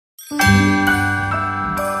The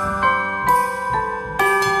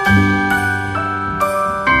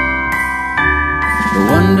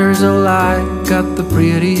wonders of life got the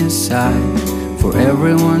prettiest side for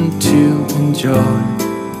everyone to enjoy.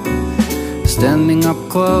 Standing up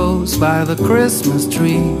close by the Christmas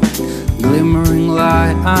tree, glimmering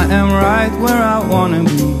light, I am right where I wanna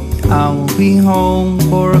be. I will be home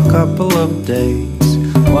for a couple of days,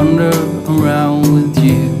 wander around with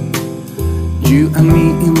you. You and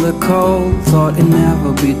me in the cold, thought it'd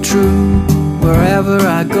never be true. Wherever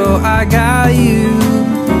I go, I got you.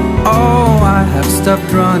 Oh, I have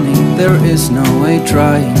stopped running, there is no way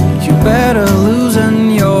trying. You better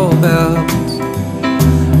loosen your belt.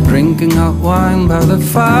 Drinking hot wine by the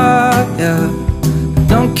fire,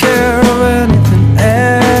 don't care of anything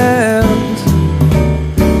else.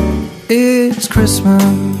 It's Christmas,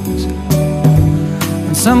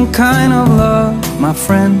 and some kind of love, my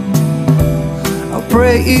friend. I'll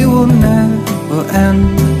pray it will never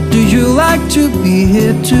end. Do you like to be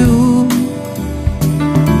here too?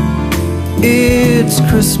 It's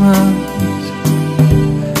Christmas,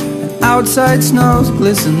 and outside snow's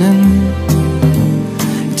glistening.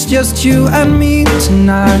 It's just you and me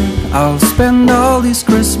tonight. I'll spend all this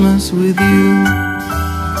Christmas with you.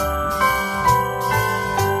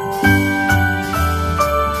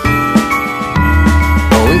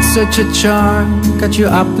 Oh, it's such a charm, got you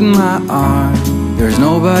up in my arm. There's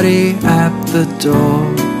nobody at the door.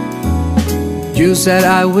 You said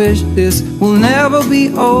I wish this will never be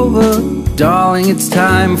over. Darling, it's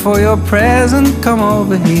time for your present, come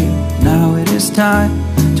over here. Now it is time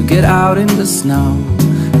to get out in the snow,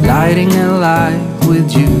 lighting a light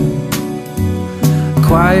with you.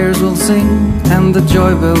 Choirs will sing and the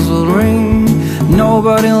joy bells will ring.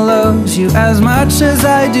 Nobody loves you as much as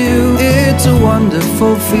I do. It's a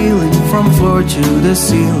wonderful feeling from floor to the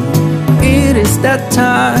ceiling. It is that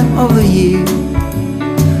time of the year,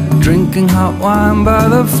 drinking hot wine by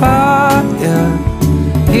the fire.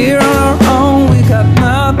 Here on our own, we got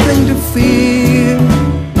nothing to fear.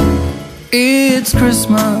 It's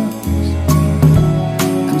Christmas,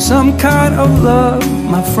 and some kind of love,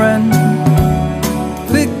 my friend.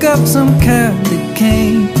 Pick up some candy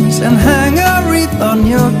canes and hang a wreath on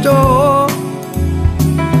your door.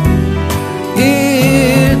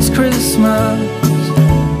 It's Christmas,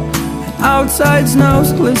 and outside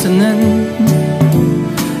snow's glistening.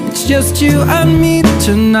 It's just you and me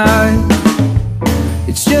tonight.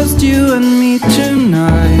 It's just you and me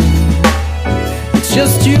tonight. It's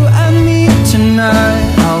just you and me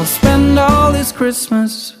tonight. I'll spend all this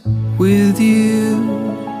Christmas with you.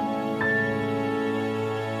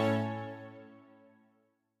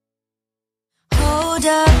 Hold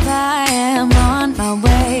up, I am on my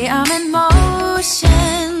way, I'm in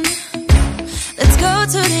motion. Let's go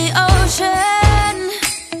to the ocean.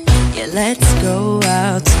 Yeah, let's go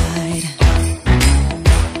outside.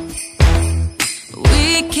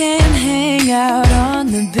 We can hang out on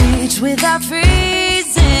the beach without freezing.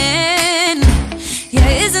 Yeah,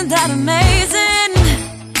 isn't that amazing?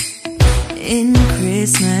 In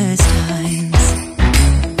Christmas times,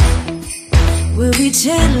 we'll be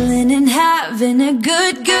chilling and having a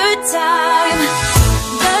good time.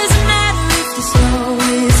 Doesn't matter if the snow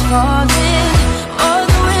is falling or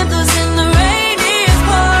the windows in the rain is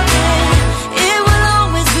pouring. It will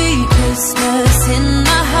always be Christmas in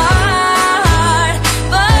my heart.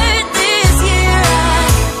 But this year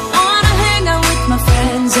I wanna hang out with my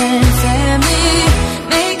friends and family,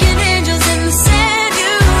 making angels in the sand,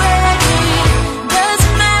 you ready?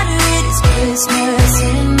 Doesn't matter, it is Christmas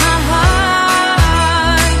in my heart.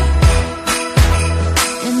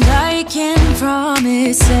 And I can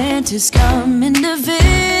promise Santa's coming to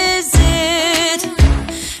visit.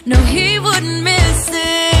 No, he wouldn't miss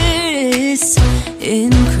this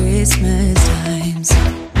in Christmas times.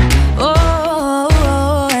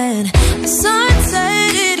 Oh, and the sun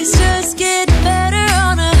said it is just getting better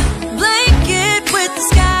on a blanket with the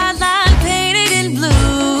skyline painted in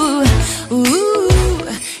blue. Ooh,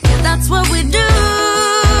 yeah, that's what we do.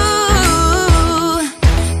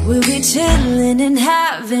 We'll be chilling and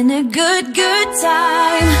having a good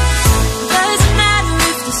time. Doesn't matter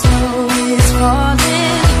if the snow is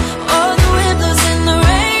falling or the windows in the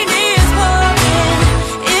rain is pouring.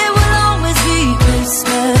 It will always be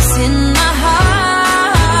Christmas in my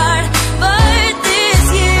heart. But this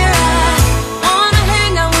year I wanna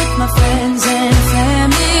hang out with my friends and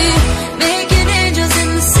family, making angels in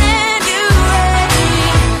the sand, you ready?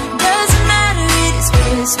 Doesn't matter, it is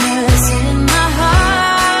Christmas in my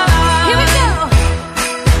heart. Here we go.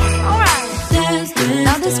 All right.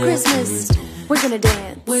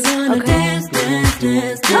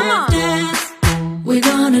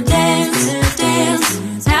 gonna dance,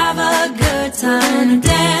 dance, have a good time.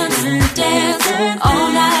 Dance, dance,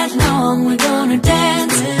 all night long. We're gonna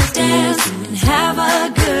dance, dance, and have a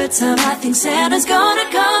good time. I think Santa's gonna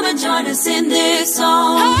come and join us in this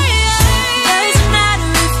song. Doesn't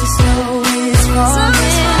matter if the snow is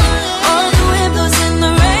falling or the wind blows and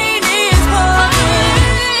the rain is pouring.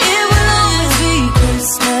 It will always be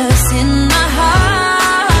Christmas in my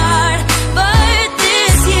heart. But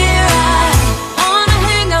this year I wanna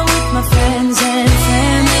hang out with my friends and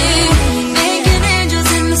family, making angels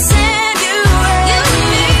in the sand. You and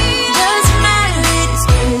me. Doesn't matter, it is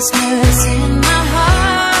Christmas in my heart.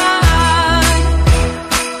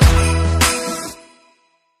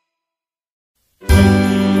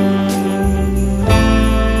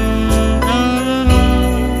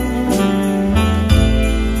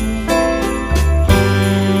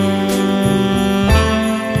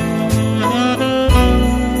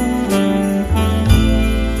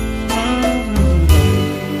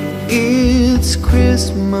 It's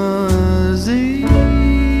Christmas Eve,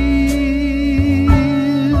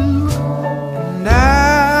 and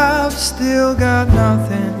I've still got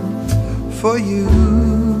nothing for you.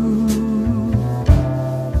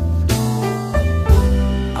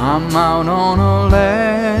 I'm out on a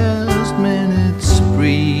last minute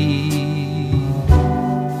spree,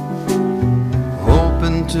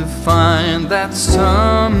 hoping to find that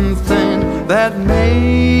something that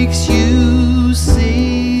makes you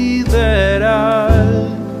see that I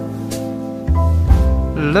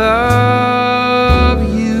love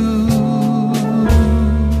you.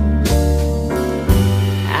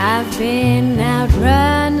 I've been out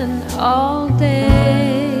running all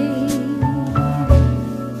day,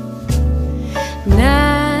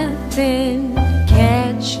 nothing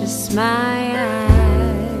catches my eye.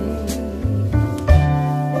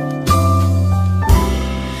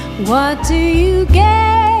 What do you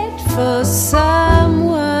get for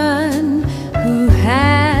someone who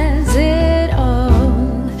has it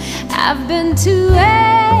all? I've been to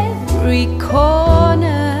every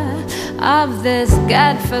corner of this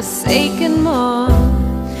godforsaken mall.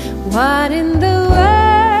 What in the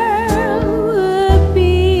world would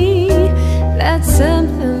be that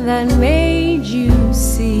something that made you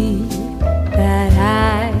see that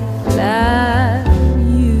I love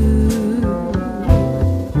you?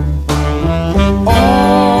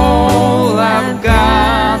 All I've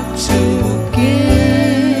got to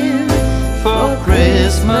give for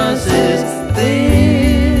Christmas is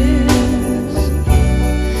this: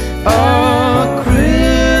 a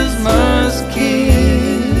Christmas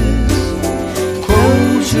kiss.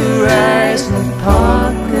 Close your eyes and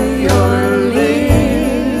pucker your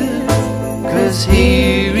lips, 'cause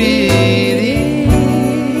here it is,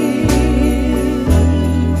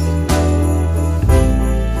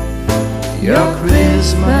 your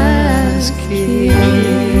Christmas kiss.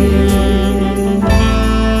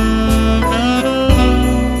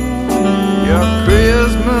 Your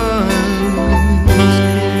Christmas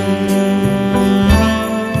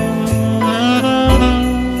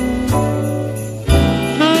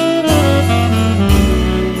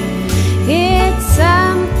It's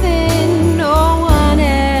something no one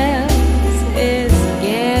else is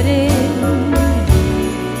getting.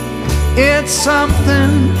 It's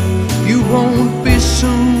something you won't be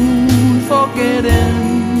soon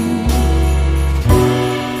forgetting.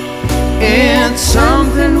 It's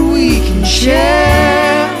something we can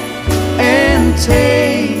share and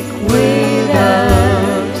take with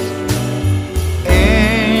us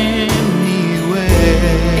anywhere.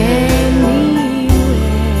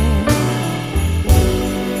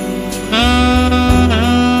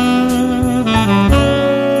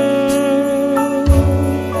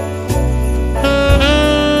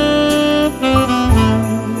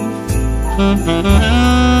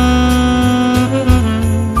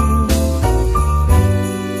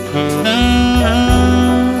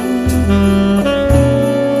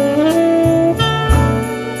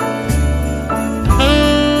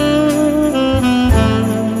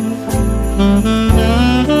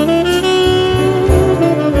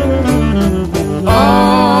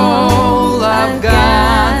 All I've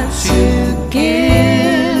got to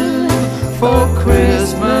give for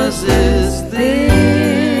Christmas is this: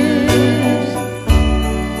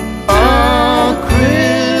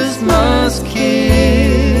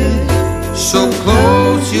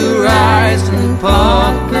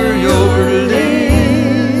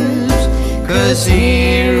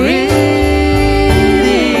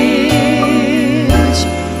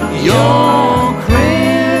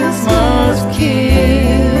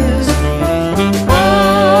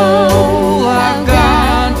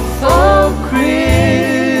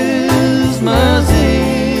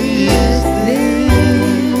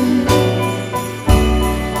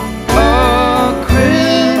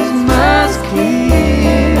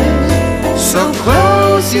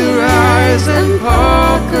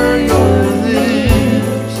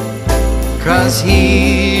 'cause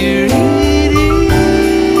here it is,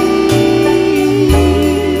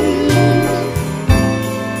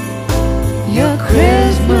 your Christmas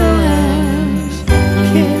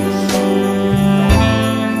kiss,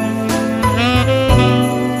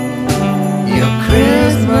 your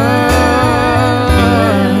Christmas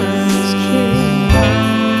kiss,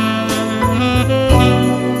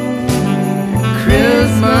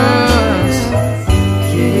 Christmas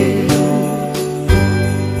kiss.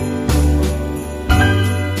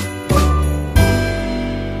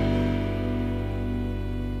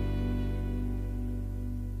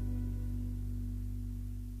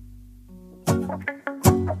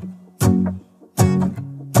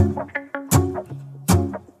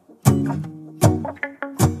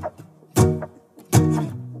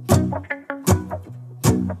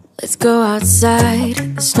 Let's go outside,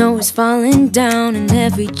 the snow is falling down and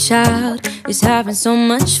every child is having so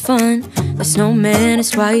much fun. The snowman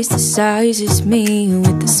is twice the size as me,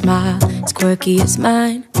 with a smile as quirky as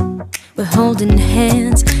mine. We're holding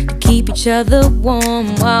hands to keep each other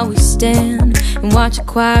warm while we stand and watch a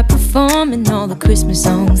choir performing all the Christmas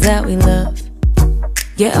songs that we love.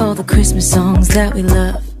 Yeah, all the Christmas songs that we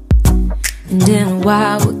love. And in a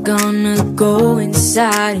while we're gonna go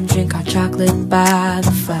inside and drink our chocolate by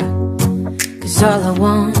the fire, 'cause all I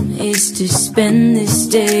want is to spend this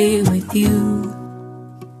day with you.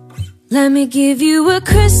 Let me give you a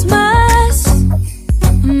Christmas,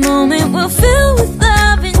 a moment we'll fill with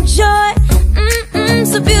love and joy.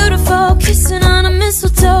 So beautiful, kissing on a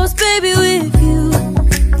mistletoe, baby, with you.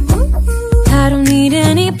 I don't need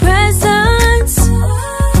any presents,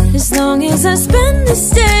 as long as I spend this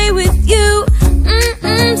day with you.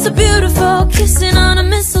 So beautiful, kissing on a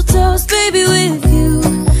mistletoe, baby, with you.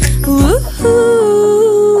 Ooh.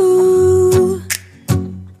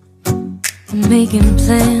 I'm making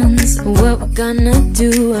plans for what we're gonna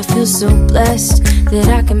do. I feel so blessed that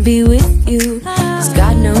I can be with you, 'cause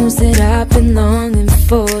God knows that I've been longing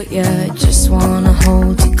for you. I just wanna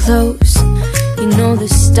hold you close. You know the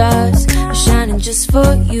stars are shining just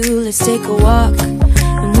for you. Let's take a walk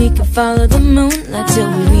and we can follow the moonlight till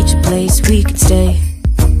we reach a place we can stay.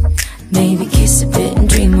 Maybe kiss a bit and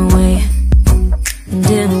dream away. And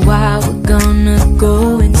in a while we're gonna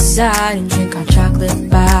go inside and drink our chocolate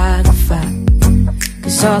by the fire,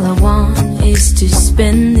 'cause all I want is to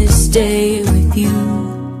spend this day with you.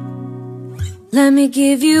 Let me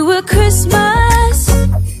give you a Christmas,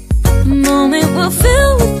 a moment we'll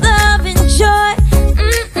fill with love and joy.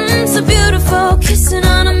 So beautiful, kissing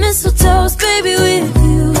on a mistletoe, baby, with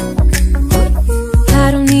you.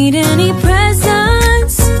 I don't need any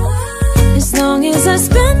presents, as long as I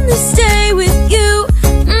spend this day with you.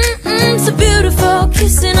 So beautiful,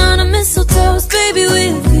 kissing on a mistletoe, baby,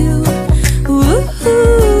 with you. Ooh.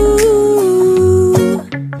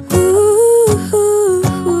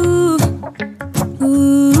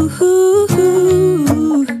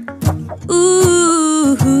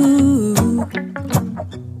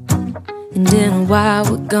 And in a while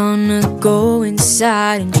we're gonna go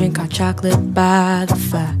inside and drink our chocolate by the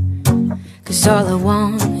fire, 'cause all I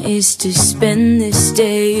want is to spend this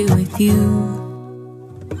day with you.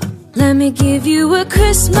 Let me give you a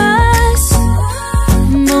Christmas,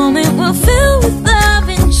 a moment we'll fill with love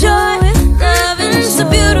and joy. Love and so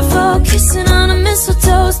beautiful, kissing on a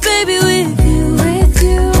mistletoe, baby, with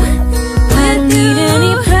you. I don't need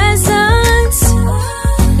any presents,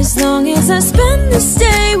 as long as I spend this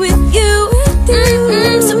day with you.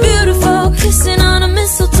 So beautiful, kissing on a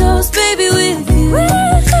mistletoe, baby, with you.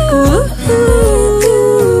 Ooh.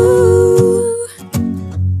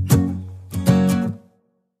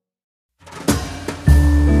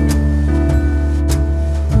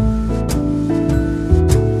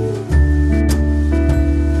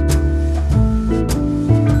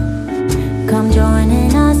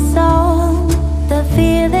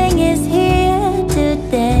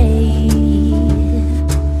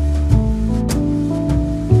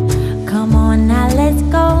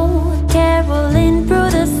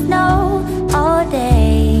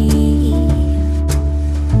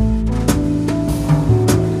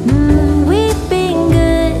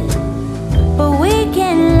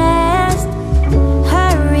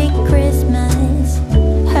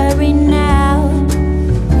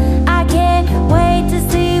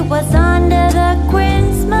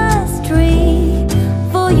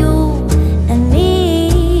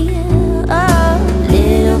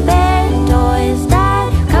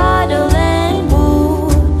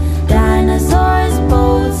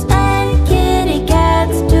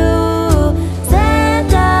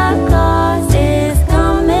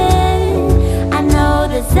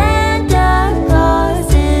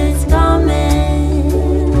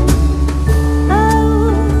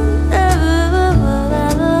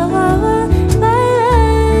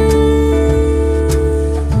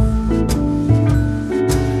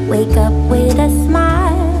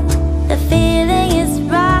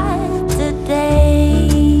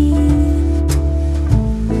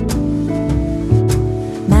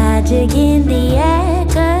 in the air,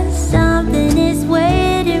 'cause something is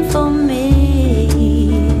waiting for me.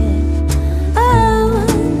 Oh,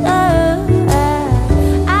 oh, oh,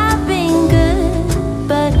 I've been good,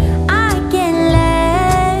 but I can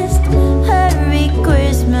last. Hurry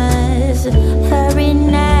Christmas, hurry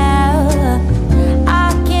now. I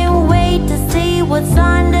can't wait to see what's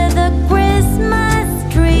under the Christmas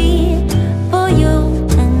tree for you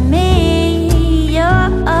and me.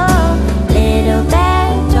 Oh, little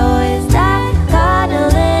bad toys that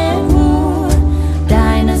cuddle and woo,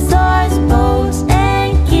 dinosaurs, boats,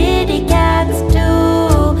 and kitty cats too.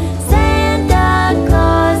 Santa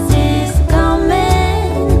Claus is coming.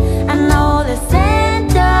 I know that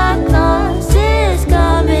Santa Claus is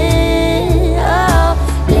coming. Oh,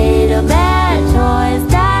 little bad toys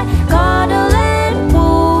that cuddle and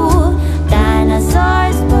woo,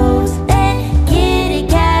 dinosaurs, boats, and kitty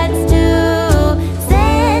cats too.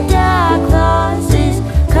 Santa Claus is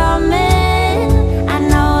coming. I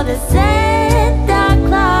know that Santa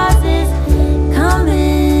Claus is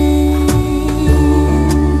coming.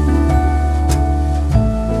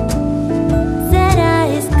 Santa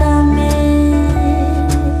is coming.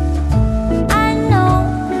 I know,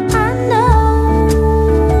 I know.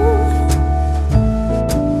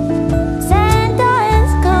 Santa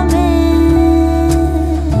is coming.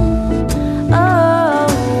 Oh.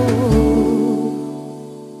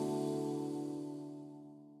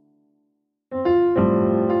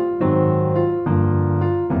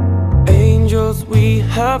 Angels we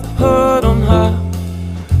have heard on high,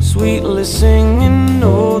 sweetly singing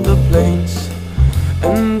o'er the plains,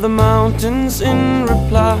 and the mountains in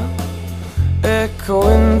reply,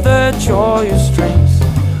 echoing their joyous strains.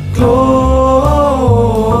 Gloria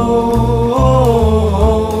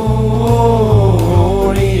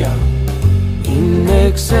in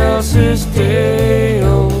excelsis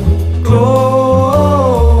Deo.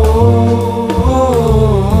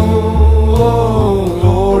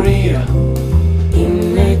 Gloria in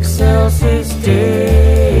excelsis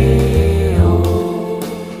Deo.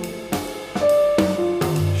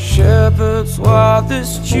 Shepherds, why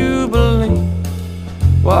this jubilee?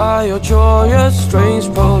 Why your joyous strains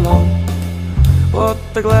prolong? What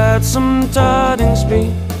the gladsome tidings be,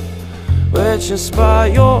 which inspire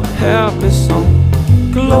your helpless song?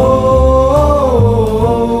 Gloria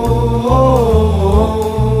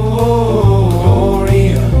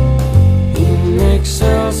in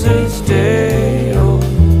excelsis Deo.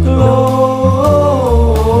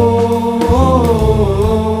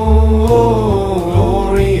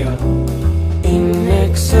 Gloria in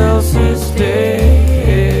excelsis Deo.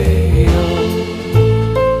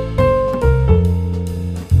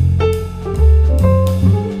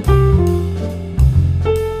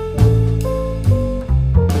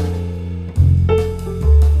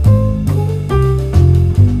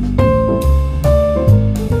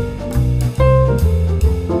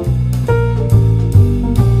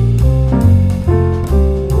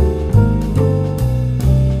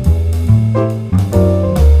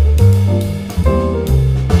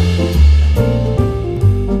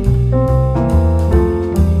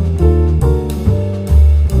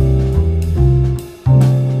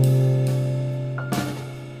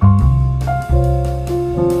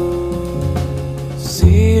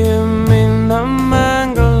 See him in a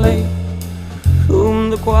mangle lane, whom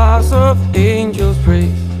the choirs of angels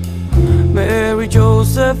praise. Mary,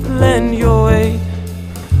 Joseph, lend your aid,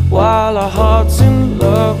 while our hearts in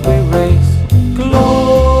love we raise. Gloria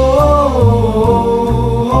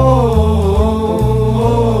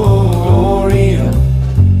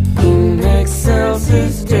in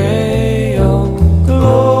excelsis Deo.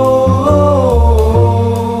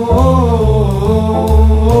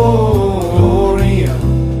 Gloria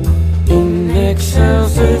in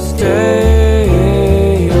excelsis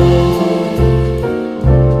Deo.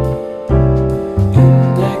 In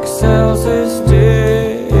excelsis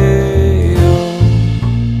Deo.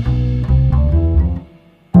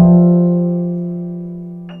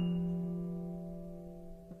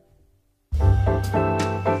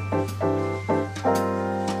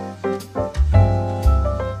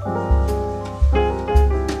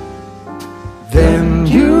 Then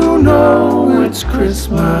you know it's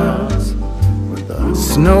Christmas when the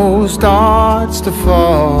snow starts to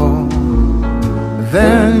fall.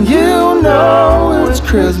 Then you know it's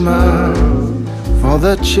Christmas for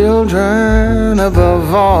the children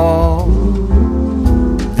above all.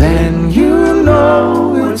 Then you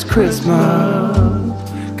know it's Christmas,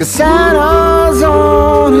 'cause Santa's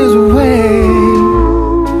on his way.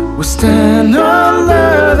 We'll stand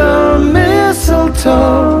under the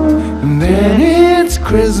mistletoe, and then it's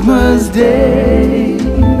Christmas Day.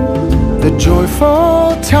 The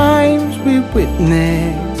joyful times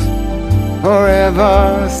witness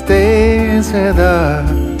forever stays with us.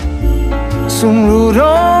 Soon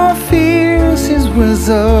Rudolph hears his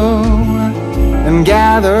whistle and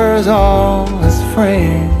gathers all his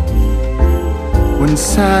friends. When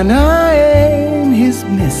Santa in his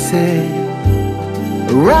missive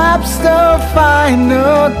wraps the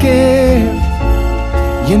final gift,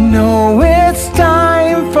 you know it's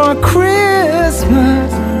time for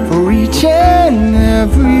Christmas for each and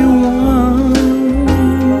every one.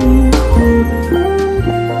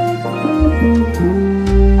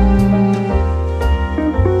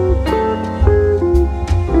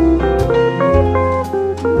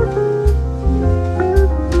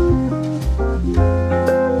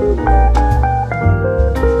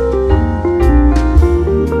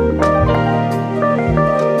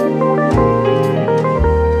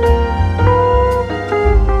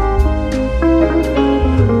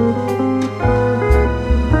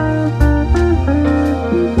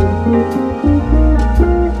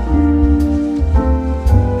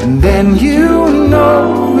 And you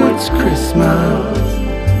know it's Christmas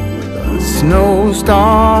when the snow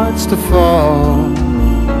starts to fall.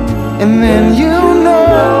 And then you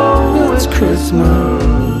know it's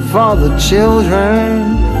Christmas for the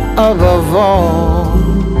children above all.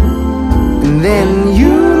 And then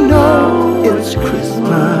you know it's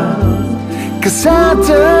Christmas 'cause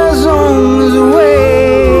Santa's on his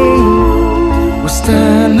way. We'll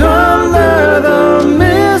stand under the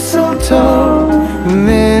mistletoe, and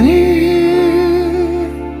then it's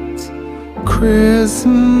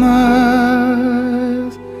Christmas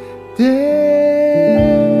Day.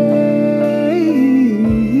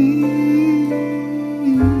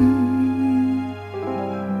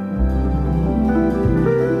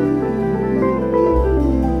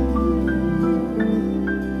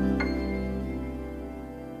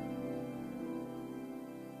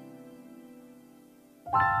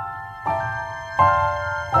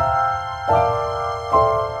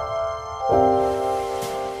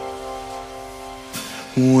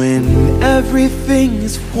 When everything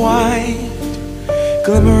is white,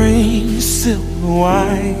 glimmering silver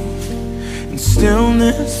white, and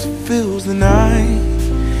stillness fills the night,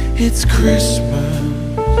 it's Christmas.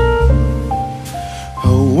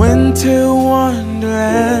 A winter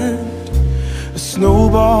wonderland, a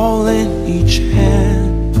snowball in each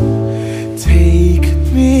hand. Take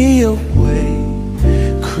me away,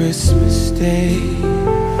 Christmas Day.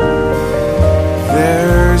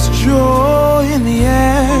 There's joy in the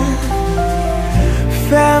air,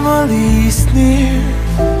 families near.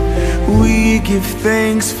 We give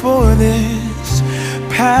thanks for this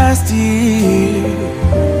past year.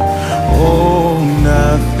 Oh,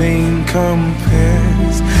 nothing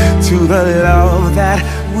compares to the love that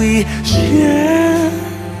we share.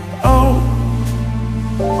 Oh,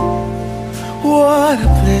 what a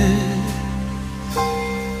bliss.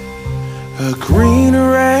 A green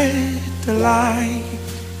red delight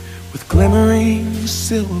with glimmering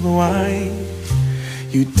silver white.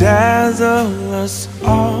 You dazzle us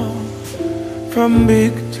all from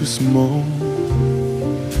big to small.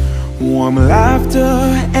 Warm laughter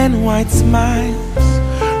and white smiles,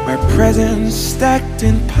 my presents stacked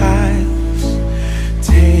in piles.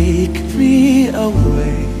 Take me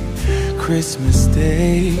away, Christmas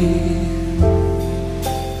Day.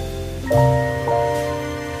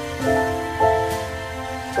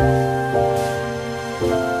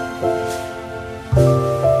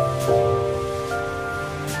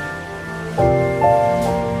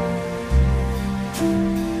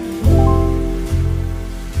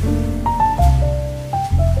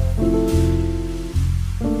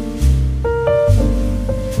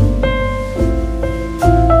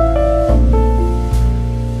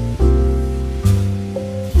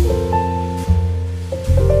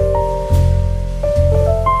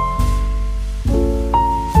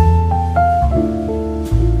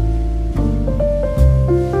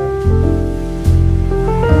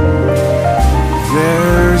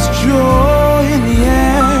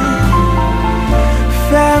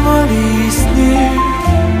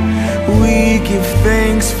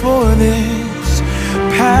 For this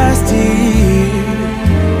past year,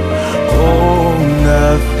 oh,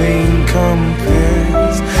 nothing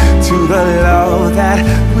compares to the love that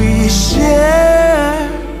we share.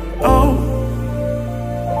 Oh,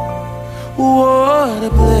 what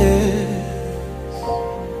a bliss.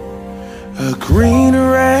 A green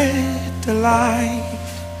red delight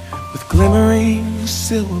with glimmering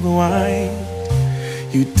silver white.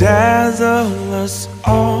 You dazzle us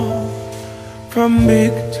all from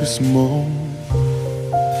big to small.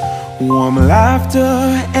 Warm laughter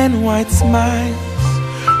and white smiles,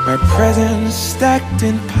 my presents stacked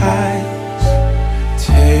in piles.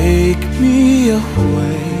 Take me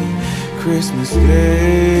away, Christmas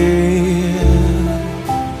Day.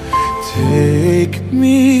 Take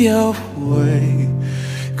me away,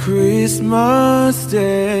 Christmas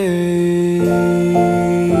Day.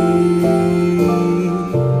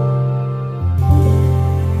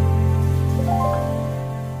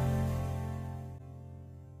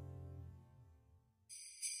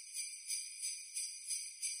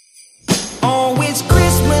 Oh, it's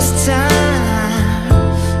Christmas time.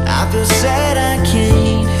 I feel sad, I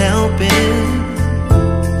can't help it.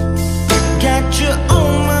 Got you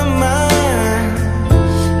on my mind.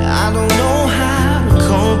 I don't know how to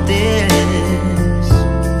cope this,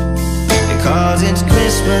 because it's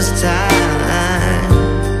Christmas time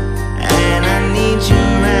and I need you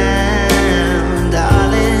around,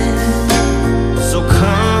 darling. So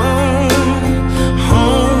come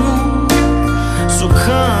home, so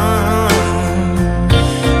come.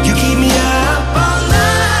 You keep me up all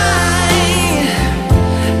night.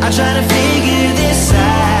 I try to figure this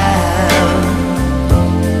out,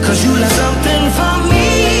 'cause you left something for me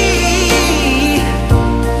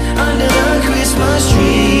under the Christmas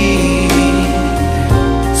tree.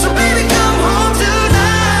 So baby, come home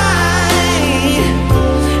tonight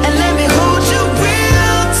and let me hold you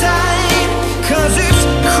real tight, 'cause it's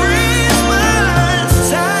Christmas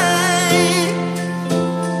time.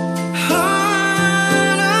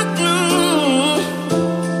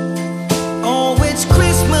 Oh, it's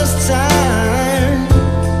Christmas time.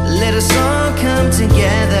 Let us all come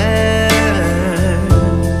together.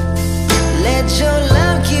 Let your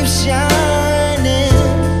love keep shining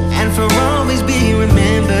and for always be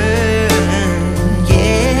remembered.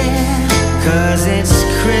 Yeah, 'cause it's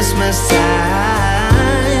Christmas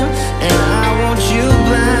time and I want you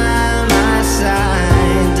by my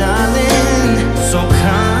side, darling. So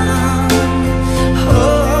come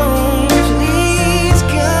home, please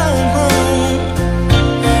come home.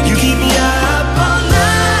 You keep me up all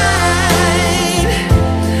night.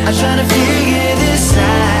 I try to figure this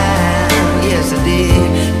out. Yes, I did.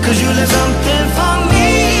 'Cause you left something for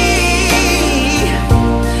me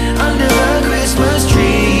under the Christmas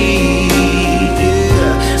tree.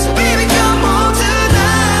 Yeah. So baby, come home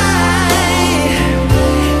tonight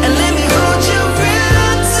and let me hold you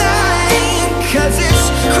real tight, 'cause it's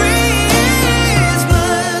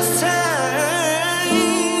Christmas time.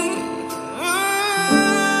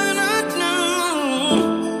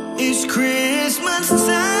 It's Christmas time.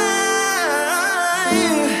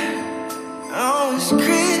 Oh, it's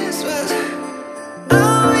Christmas. Oh,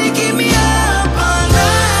 you keep me up all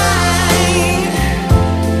night.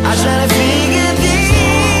 I try to figure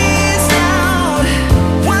this out.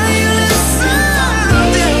 Why you left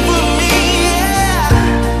something for me,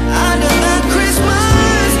 yeah, under the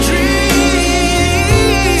Christmas tree.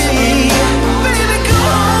 Baby, come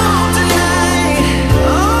home tonight.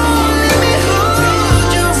 Oh, let me hold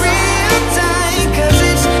you real tight, 'cause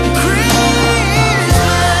it's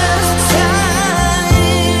Christmas time.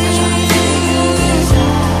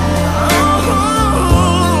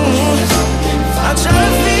 I try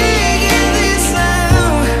to figure this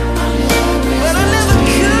out, but I never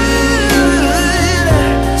could.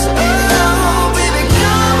 Oh, baby,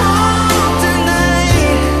 come home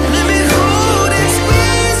tonight. Let me hold and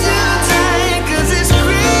squeeze you tight, 'cause it's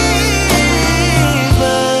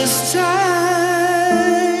Christmas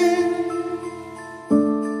time.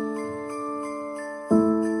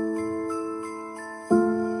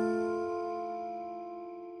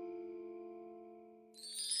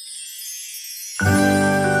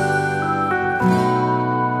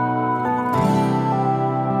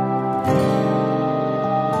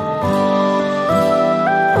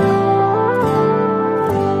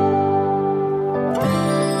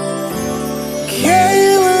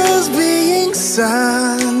 Carol's being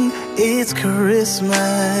sung, it's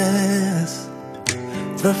Christmas.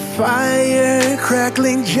 The fire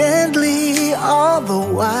crackling gently all the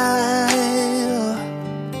while.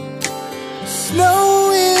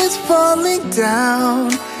 Snow is falling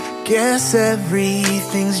down, guess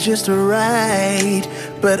everything's just right.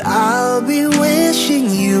 But I'll be wishing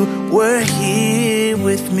you were here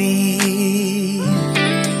with me.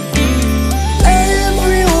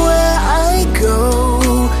 Everywhere I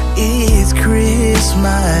go, it's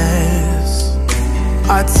Christmas.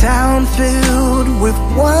 Our town filled with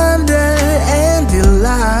wonder and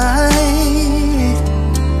delight.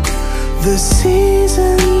 The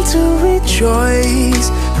season to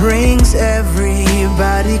rejoice brings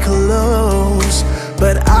everybody close,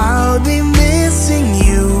 but I'll be missing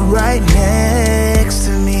you right next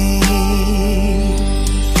to me.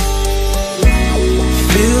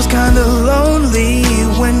 Feels kinda lonely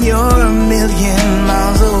when you're a million miles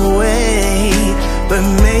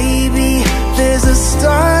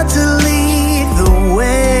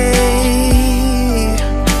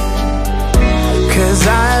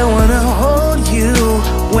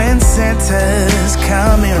Santa's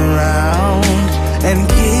coming round and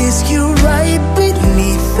kiss you right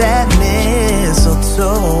beneath that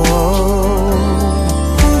mistletoe.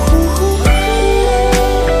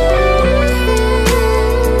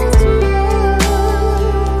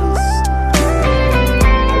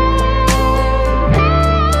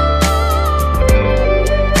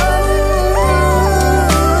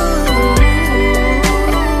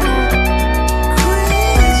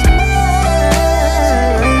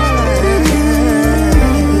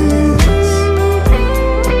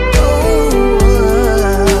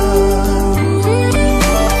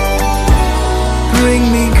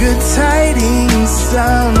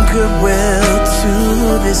 Some goodwill to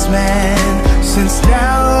this man, since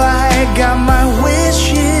now I got my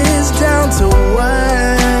wishes down to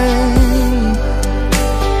one.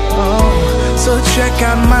 Oh, so check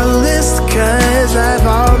out my list, 'cause I've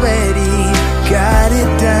already got it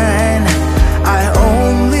done. I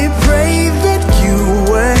only pray that you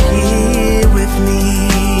were here with me.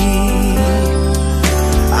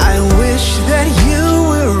 I wish that you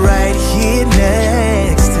were right here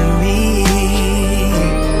next to me.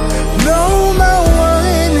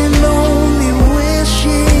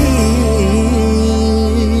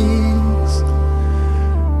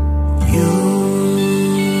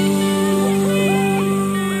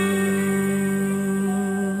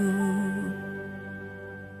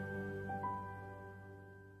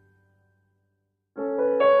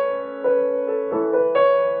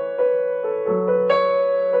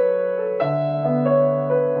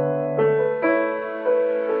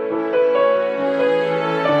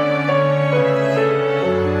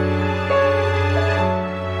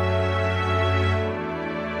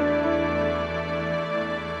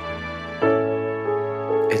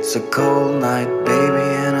 It's a cold night, baby,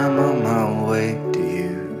 and I'm on my way to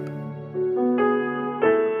you.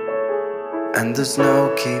 And the snow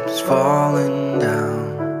keeps falling down.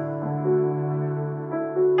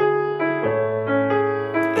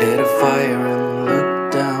 Lit a fire and look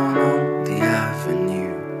down on the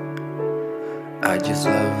avenue. I just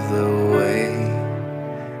love the way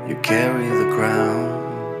you carry the crown.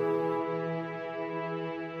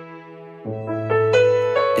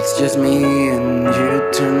 It's just me and you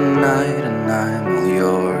tonight, and I'm all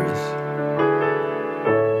yours.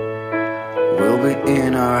 We'll be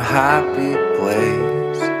in our happy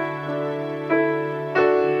place.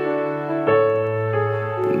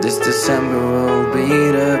 This December will be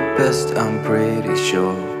the best, I'm pretty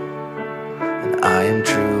sure. And I am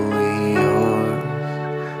truly yours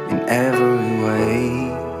in every way.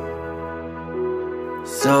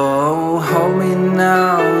 So hold me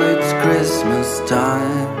now, it's Christmas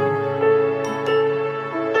time.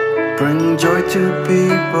 Bring joy to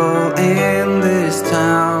people in this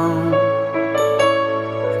town.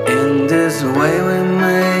 In this way we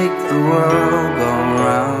make the world go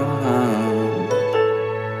round.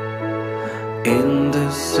 In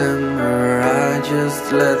December I just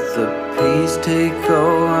let the peace take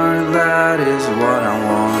over, that is what I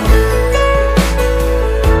want.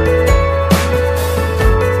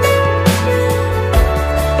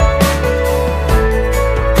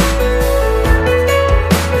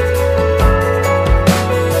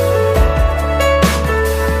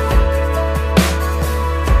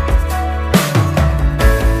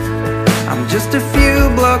 Just a few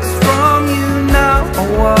blocks from you now, I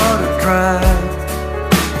wanna drive.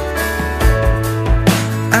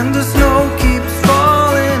 And the snow keeps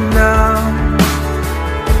falling down.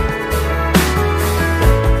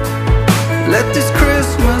 Let this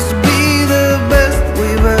Christmas be the best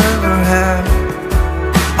we've ever had.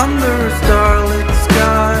 Under a starlit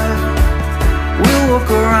sky, we'll walk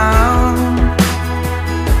around.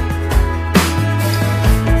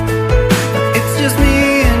 It's just me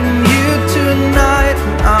tonight,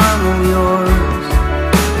 and I'm all yours.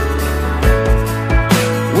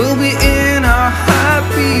 We'll be in our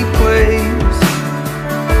happy place.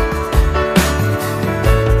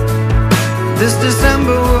 This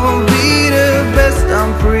December will be the best,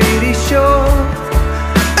 I'm pretty sure.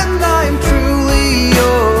 And I'm truly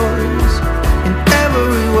yours in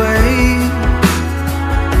every way.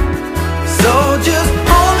 So just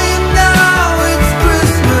hold me now, it's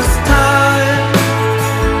Christmas time.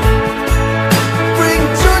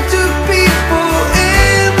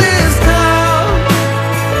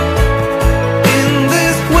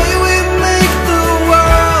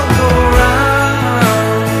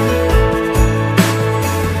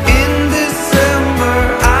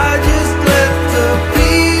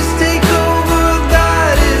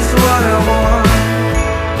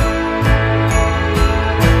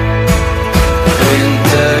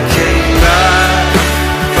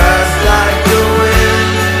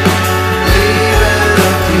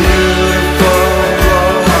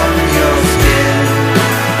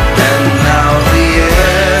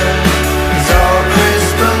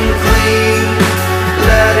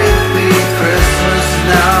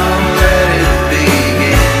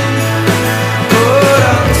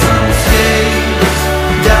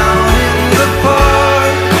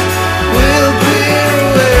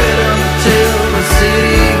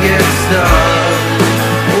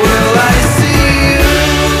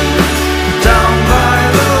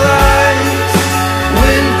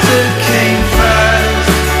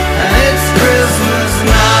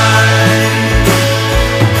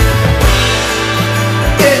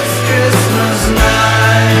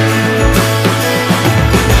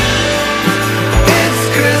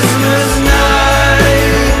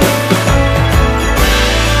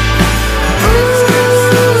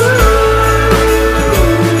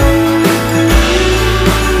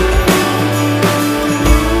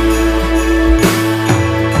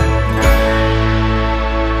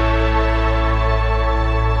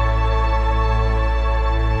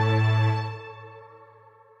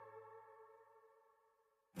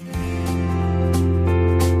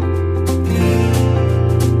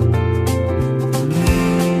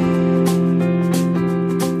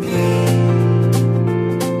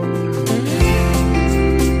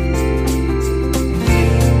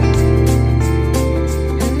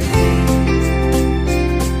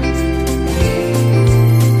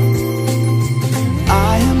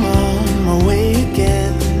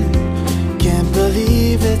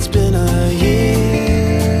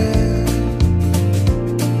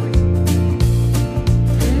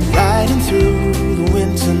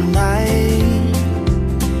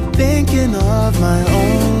 of my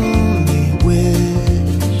only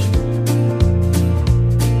wish.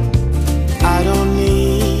 I don't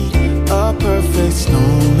need a perfect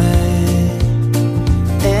snowman,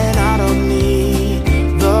 and I don't need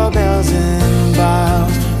the bells and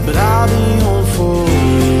boughs, but I'll be home for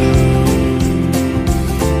you.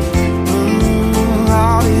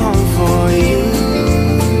 I'll be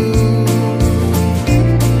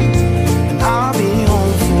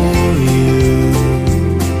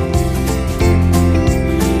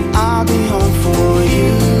home for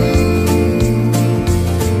you.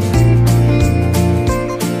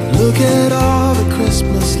 Look at all the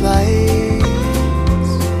Christmas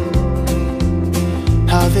lights,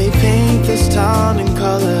 how they paint this town in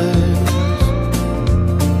colors,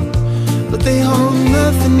 but they hold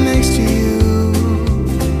nothing next to you,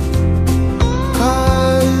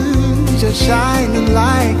 'cause you're shining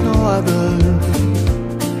like no other.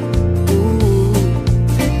 Ooh,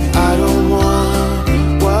 I don't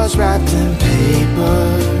want what's wrapped in paper.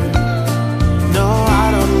 No, I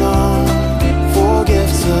don't long for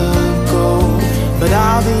gifts of gold, but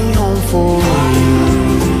I'll be home for you.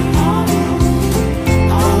 I'll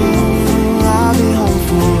be home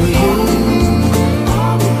for you.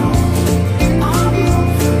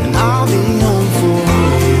 And I'll be home for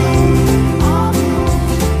you.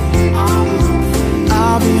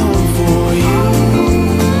 I'll be home for you.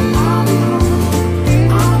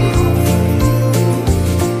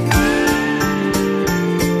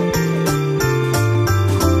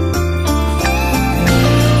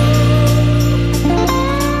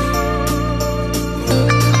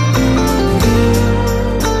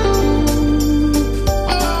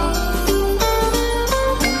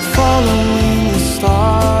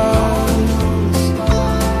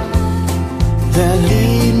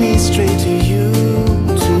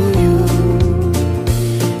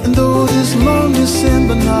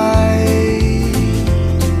 December night,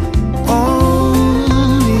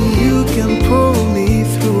 only you can pull me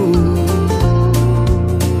through.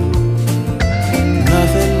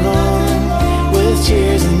 Nothing wrong with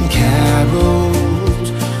cheers and carols.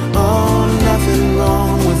 Oh, nothing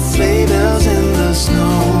wrong with sleigh bells in the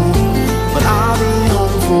snow. But I'll be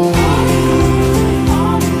home for you.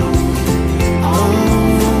 Oh,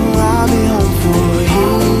 I'll be home for you.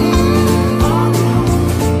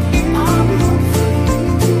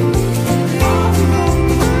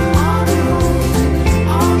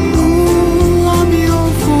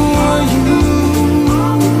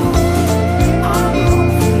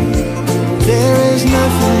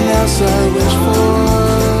 I wish for.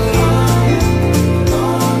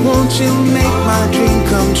 Won't you make my dream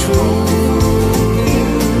come true?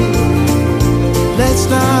 Let's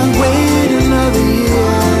not wait another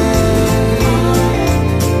year.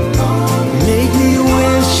 Make me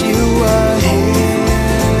wish you were here.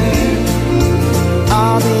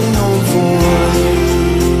 I'll be home for you.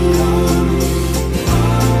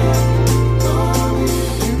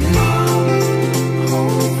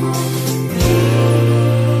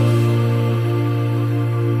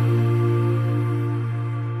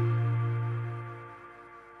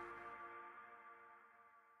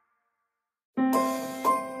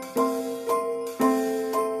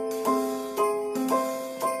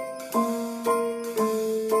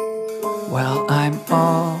 Well, I'm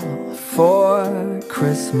all for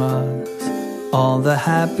Christmas, all the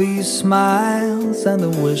happy smiles and the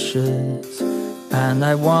wishes, and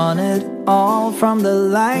I want it all, from the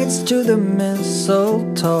lights to the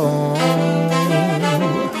mistletoe.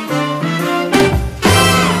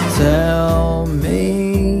 Tell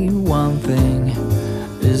me one thing,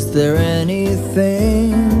 is there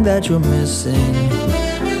anything that you're missing?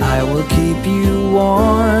 I will keep you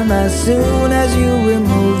warm as soon as you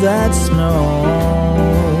remove that snow.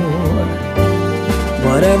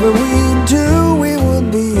 Whatever we do, we will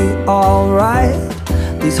be alright.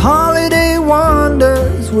 These holiday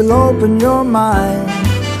wonders will open your mind.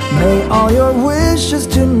 May all your wishes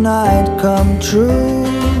tonight come true.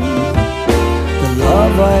 The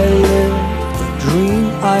love I lived, the dream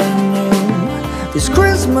I knew. This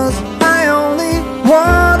Christmas I only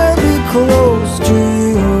wanna be close to you.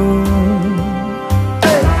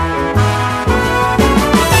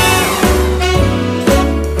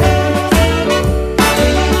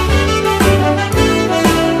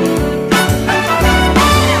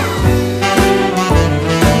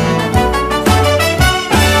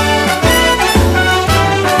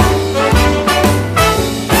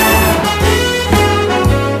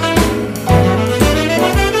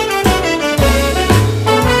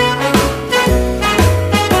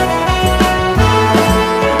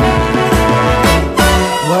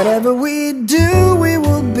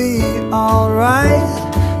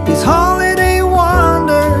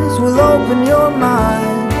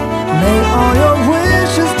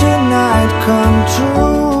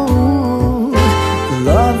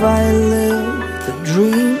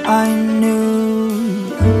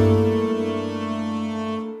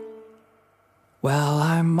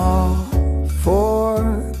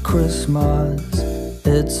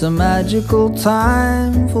 magical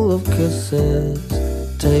time full of kisses.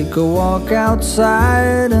 Take a walk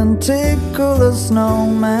outside and tickle the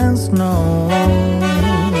snowman's nose.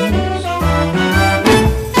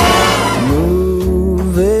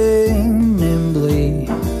 Moving nimbly,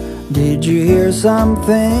 did you hear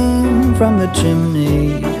something from the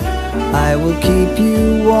chimney? I will keep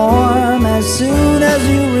you warm as soon as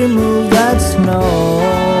you remove that snow.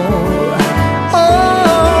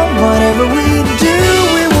 Oh, whatever we do,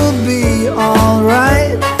 we will be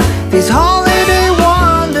alright. These holiday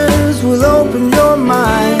wonders will open your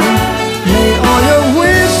mind. May all your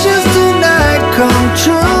wishes tonight come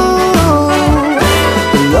true.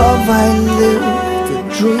 The love I lived, the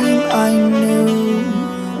dream I knew.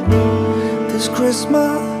 This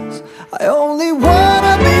Christmas, I only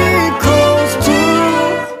wanna be close to you.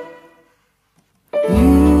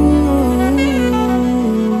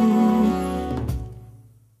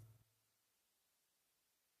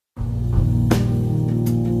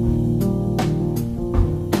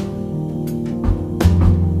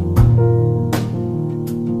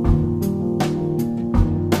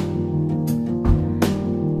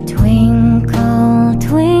 Twinkle,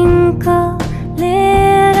 twinkle,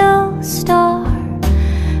 little star,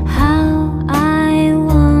 how I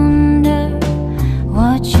wonder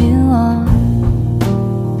what you are.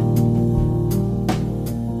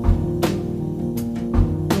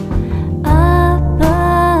 Up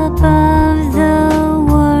above the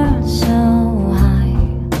world so high,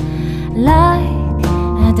 like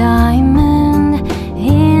a diamond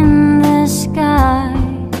in the sky.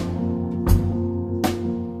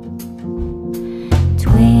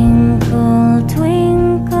 Twinkle,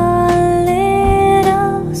 twinkle,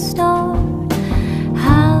 little star,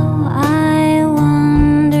 how I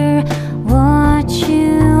wonder what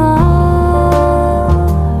you are.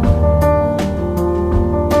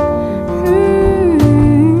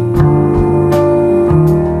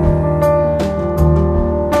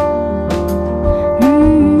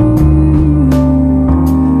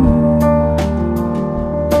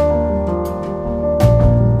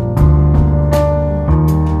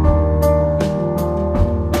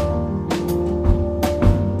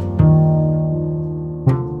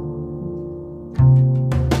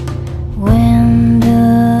 When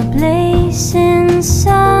the blazing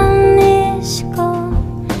sun is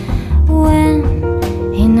gone, when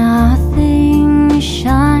nothing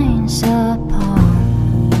shines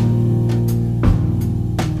upon,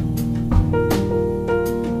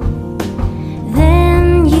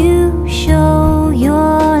 then you show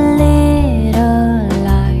your little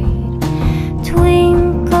light.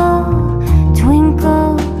 Twinkle,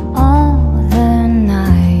 twinkle all the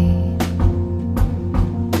night.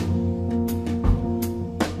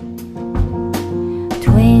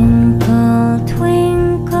 Twinkle,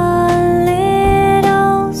 twinkle,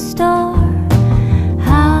 little star,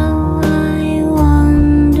 how I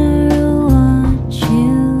wonder what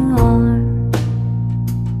you are.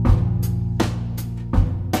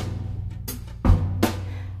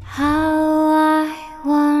 How I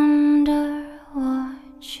wonder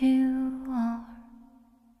what you are.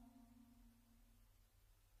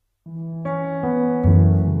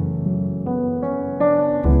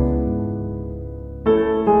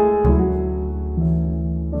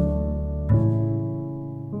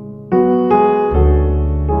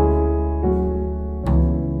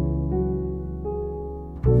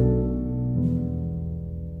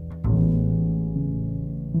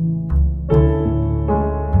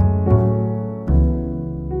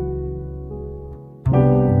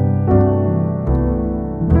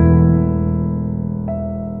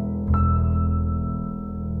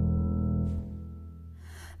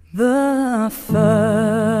 The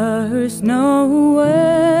first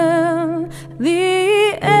Noel,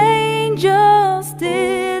 the angels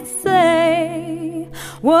did say,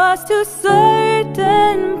 was to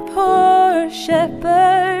certain poor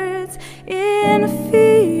shepherds in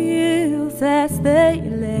fields as they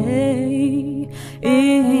lay,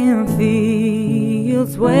 in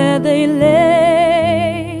fields where they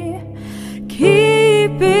lay,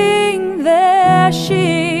 keeping their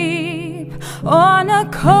sheep on a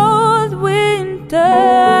cold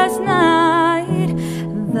winter's night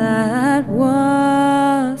that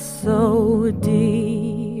was so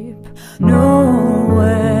deep. Noel,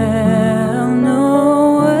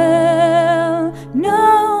 Noel, Noel,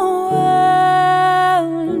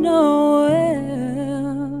 Noel,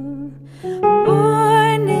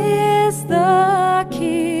 born is the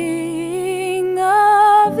King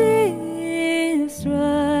of Israel.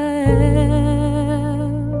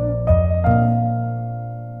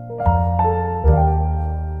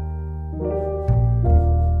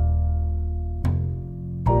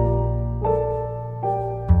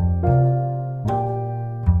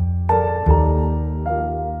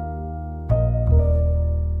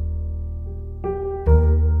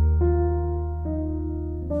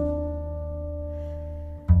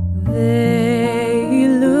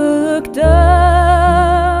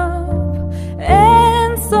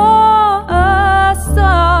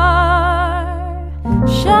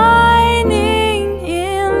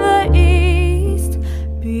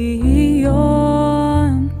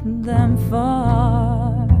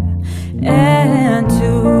 and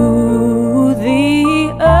to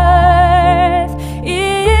the earth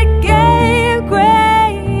it gave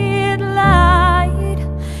great light,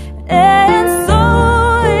 and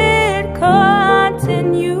so it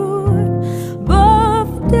continued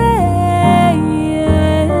both day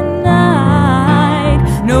and night.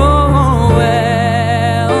 Noel,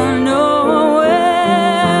 Noel,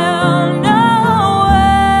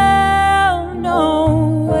 Noel,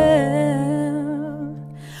 Noel.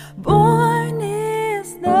 Born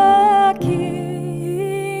is the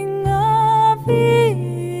King of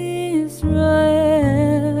Israel.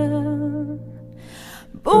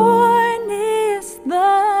 Born is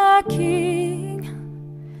the King.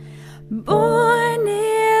 Born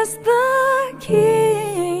is the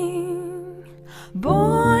King.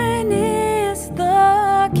 Born is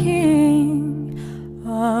the King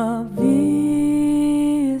of Israel.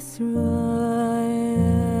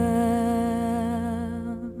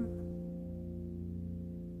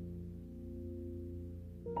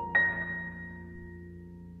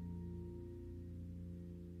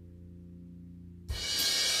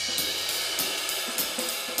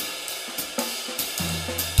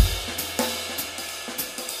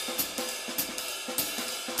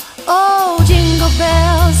 Oh, jingle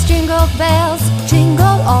bells,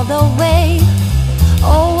 jingle all the way.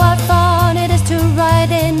 Oh, what fun it is to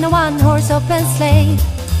ride in a one-horse open sleigh.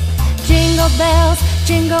 Jingle bells,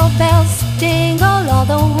 jingle all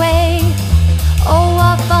the way. Oh,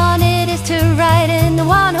 what fun it is to ride in a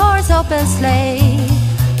one-horse open sleigh.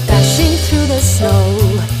 Dashing through the snow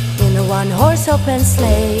in a one-horse open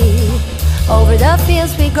sleigh. Over the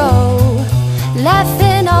fields we go,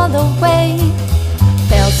 laughing all the way.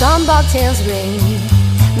 Bells on bobtails ring,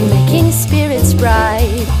 making spirits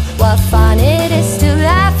bright. What fun it is to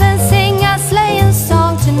laugh and sing a sleighing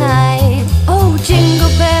song tonight. Oh, jingle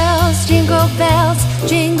bells, jingle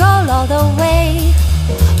all the way.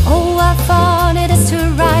 Oh, what fun it is to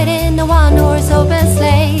ride in a one-horse open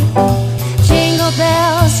sleigh. Jingle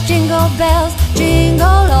bells, jingle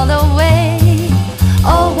all the way.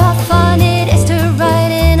 Oh, what fun it is to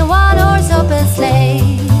ride in a one-horse open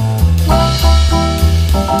sleigh.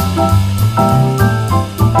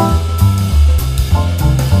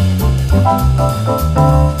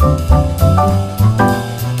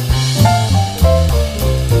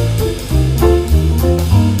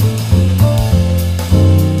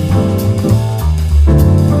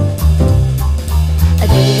 A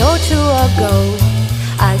day or two ago,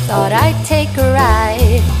 I thought I'd take a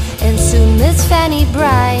ride, and soon Miss Fanny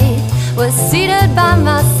Bright was seated by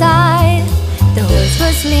my side. The horse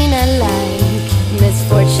was lean and lank,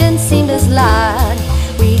 misfortune seemed his lot.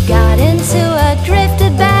 We got into a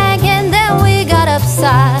drifted bank and then we got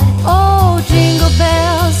upside. Oh, jingle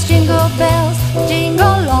bells, jingle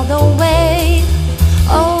all the way.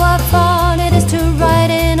 Oh, what fun it is to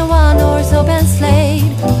ride in a one-horse open sleigh.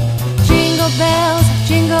 Jingle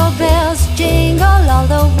bells, jingle all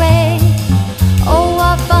the way. Oh,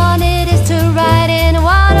 what fun it is to ride in a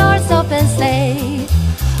one-horse open sleigh.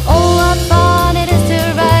 Oh, what fun it is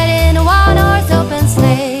to ride in a one-horse open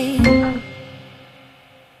sleigh.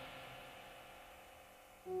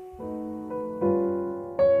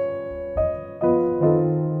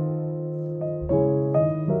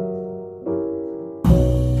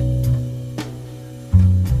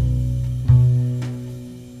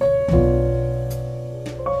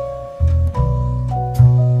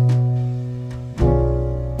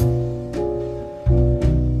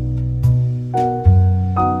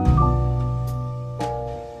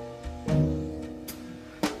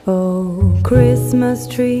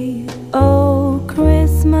 Oh,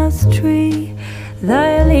 Christmas tree,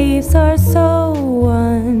 thy leaves are so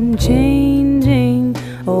unchanging.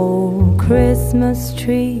 Oh, Christmas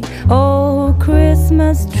tree,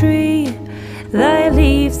 thy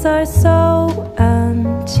leaves are so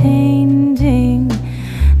unchanging.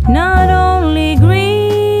 Not only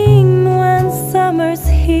green when summer's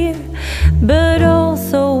here, but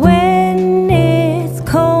also when it's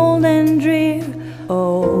cold and drear.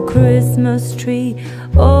 Oh,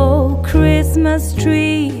 Christmas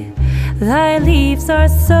tree, thy leaves are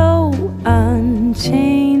so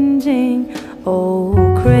unchanging.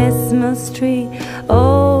 Oh, Christmas tree,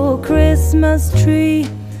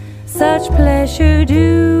 such pleasure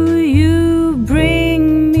do you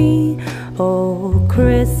bring me. Oh,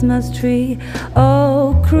 Christmas tree,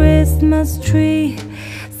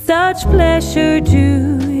 such pleasure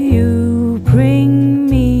do you bring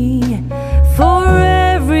me. For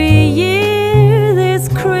every year this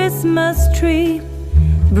Christmas tree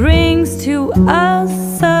brings to us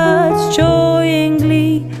such joy and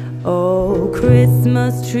glee. Oh,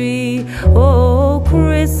 Christmas tree, oh,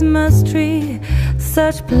 Christmas tree,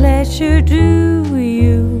 such pleasure do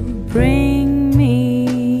you bring me.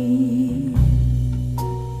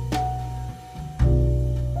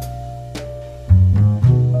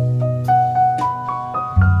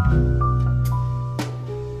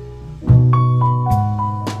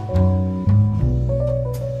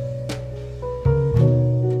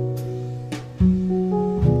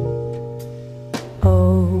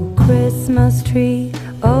 Christmas tree,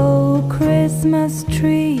 oh Christmas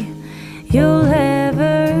tree, you'll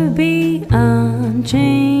ever be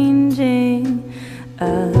unchanging,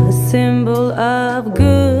 a symbol of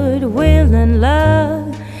goodwill and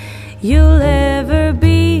love. You'll ever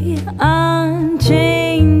be unchanging,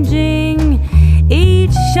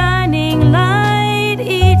 each shining light,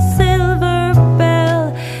 each silver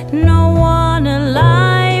bell, no one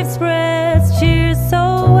alive spreads cheer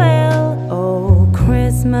so well. Oh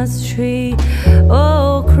Christmas tree,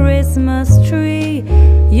 oh Christmas tree,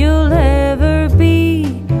 you'll ever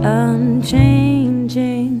be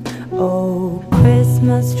unchanging. Oh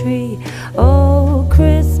Christmas tree, oh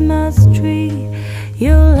Christmas tree,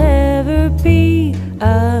 you'll ever be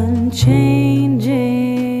unchanging.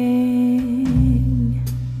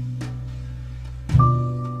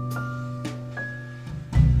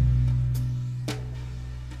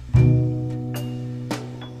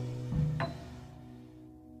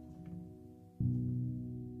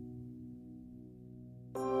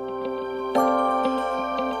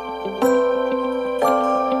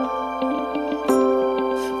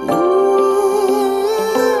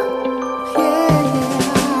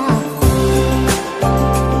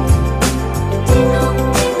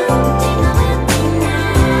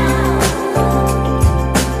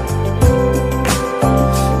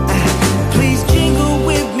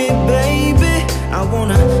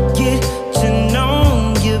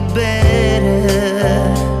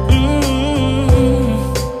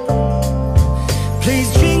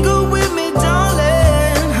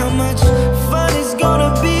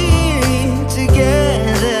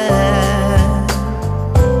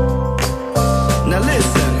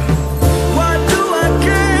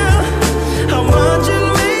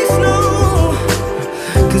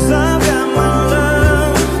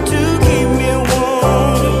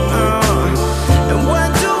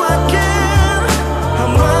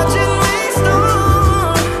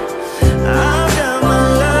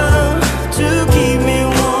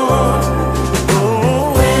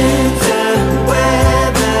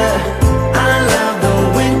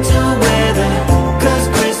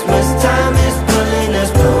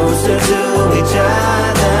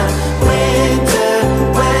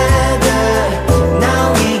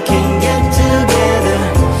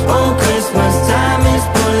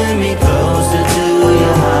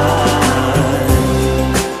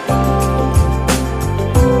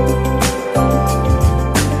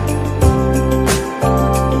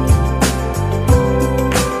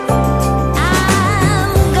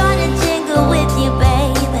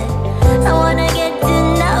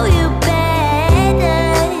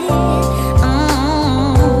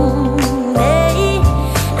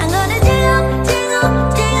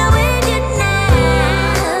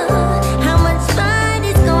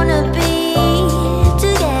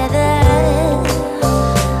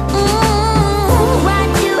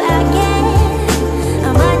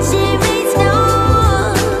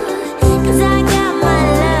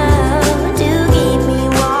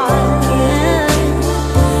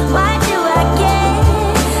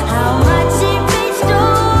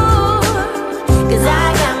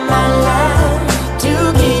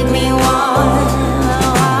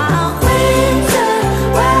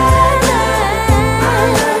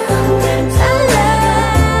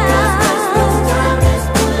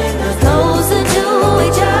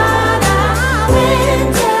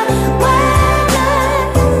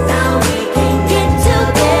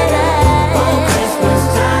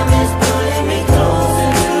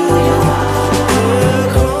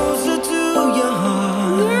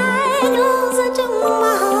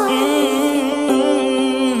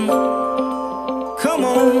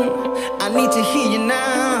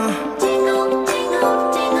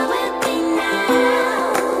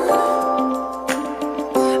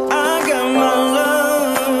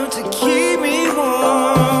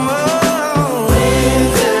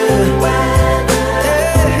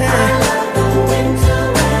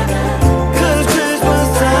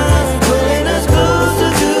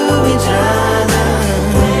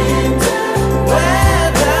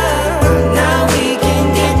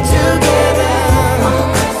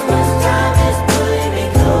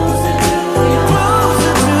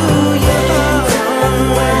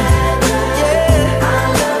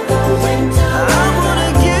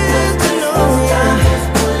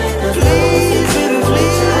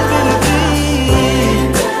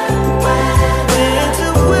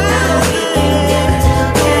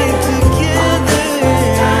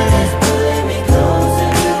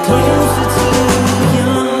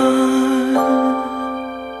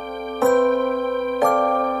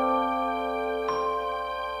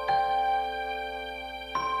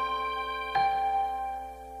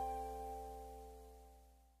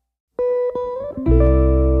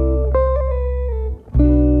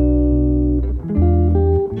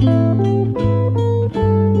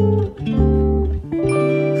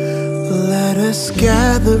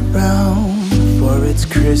 gather round, for it's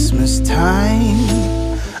Christmas time.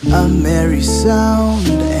 A merry sound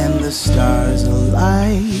and the stars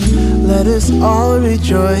alight. Let us all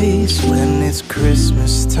rejoice when it's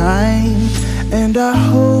Christmas time, and our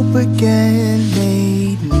hope again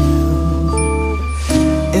made new.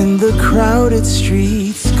 In the crowded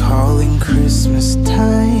streets calling Christmas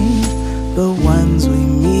time, the ones we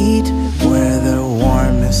meet wear their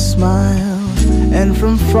warmest smile. And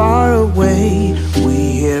from far away we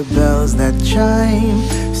hear bells that chime,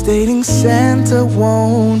 stating Santa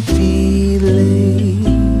won't be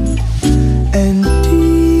late. And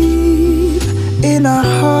deep in our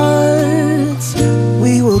hearts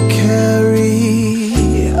we will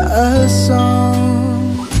carry a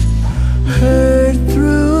song, heard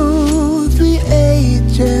through the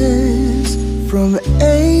ages from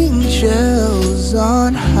angels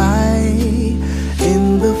on high.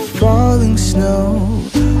 In the falling snow,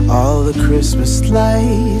 all the Christmas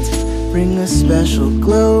lights bring a special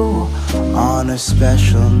glow on a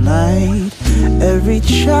special night. Every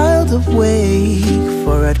child awake,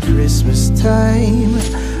 for at Christmas time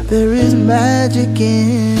there is magic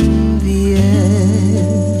in the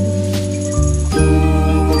air.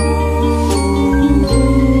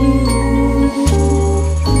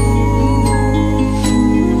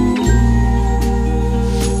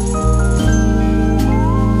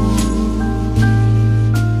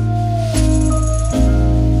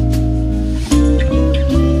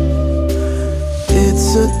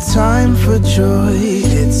 It's a time for joy,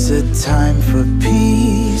 it's a time for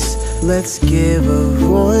peace. Let's give a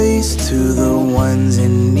voice to the ones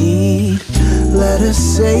in need. Let us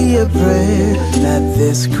say a prayer that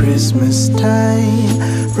this Christmas time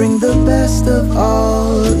bring the best of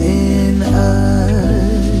all in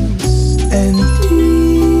us. And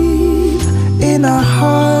deep in our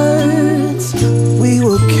hearts we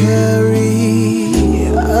will carry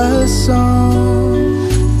a song,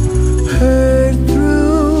 heard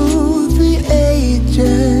through the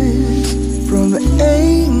ages from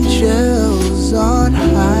angels on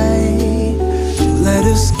high. Let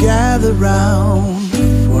us gather round,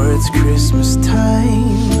 for it's Christmas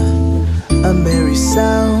time. A merry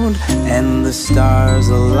sound and the stars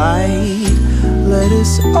alight. Let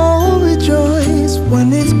us all rejoice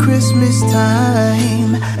when it's Christmas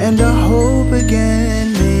time, and our hope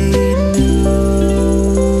again made new.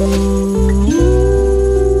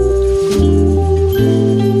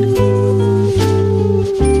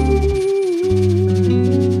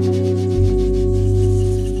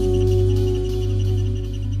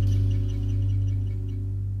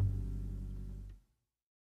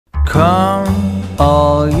 Come,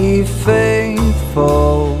 all ye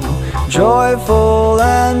faithful, joyful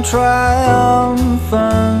and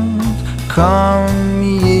triumphant. Come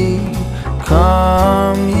ye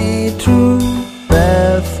to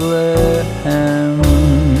Bethlehem.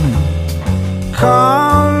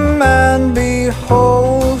 Come and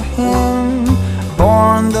behold him,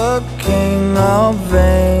 born the King of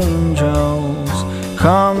angels.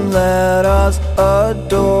 Come, let us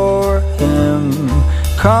adore him.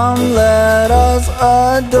 Come, let us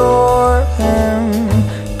adore him.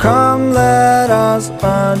 Come, let us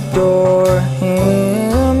adore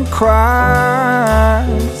him,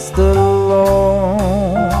 Christ the Lord.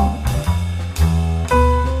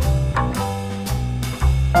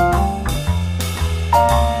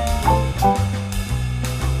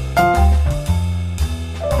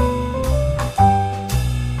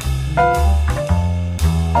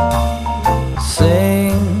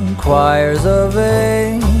 Sing, choirs of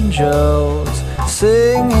angels,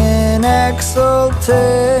 sing in exultation.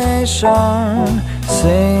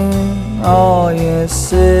 Sing, all ye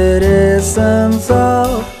citizens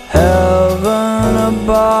of heaven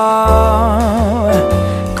above.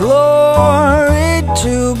 Glory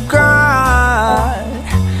to God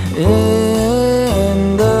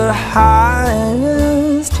in the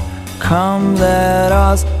highest. Come, let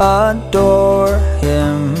us adore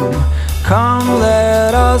him. Come,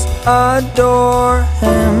 let us adore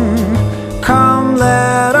him. Come,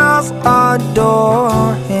 let us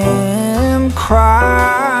adore him,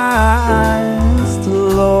 Christ the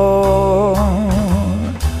Lord.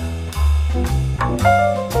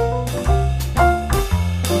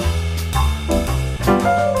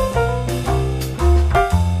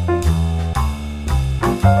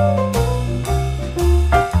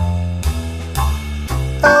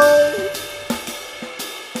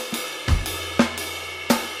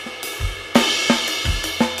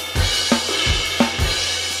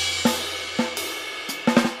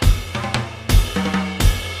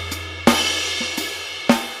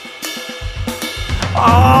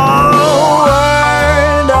 Oh,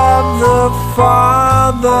 word of the Father.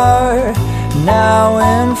 star, now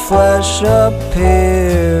in flesh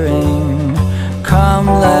appearing. Come,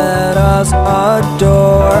 let us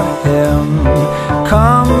adore him.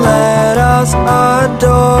 Come, let us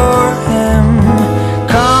adore him.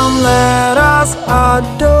 Come, let us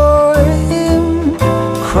adore him.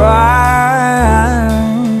 Christ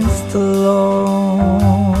the Lord.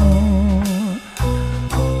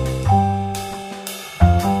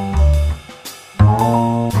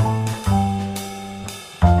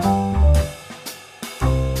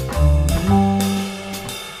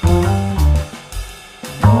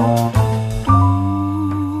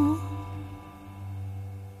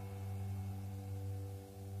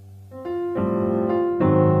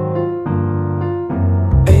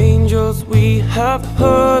 Angels we have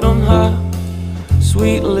heard on high,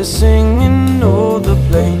 sweetly singing o'er the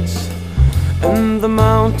plains, and the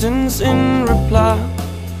mountains in reply,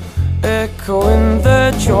 echoing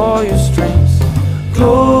their joyous strains.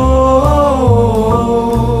 Gloria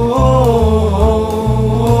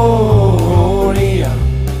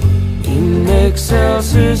in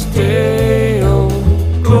excelsis Deo.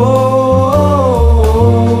 Gloria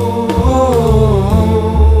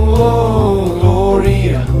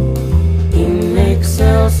in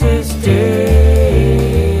excelsis Deo.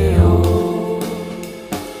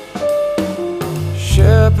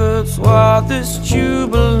 Shepherds, why this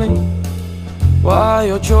jubilee? Why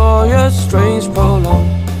your joyous strains prolong?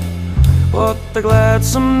 What the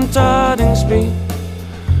gladsome tidings be,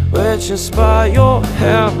 which inspire your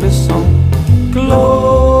hapless song? Gloria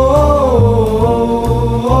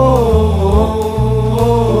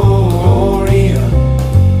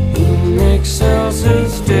in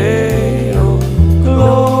excelsis Deo.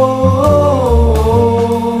 Gloria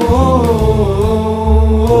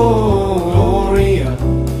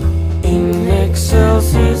in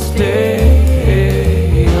excelsis Deo.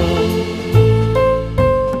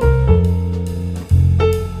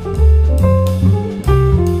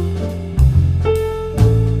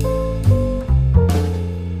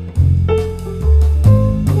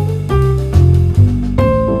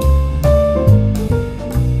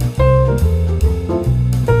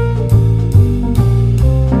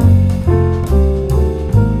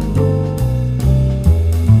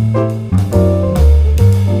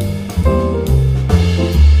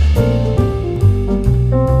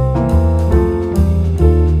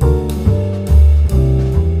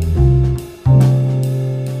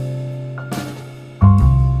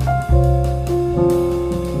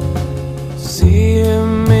 See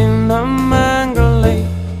him in the mangle,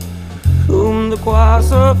 whom the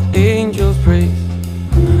choirs of angels praise.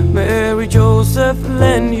 Mary, Joseph,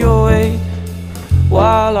 lend your aid,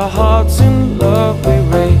 while our hearts in love we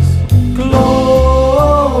raise. Gloria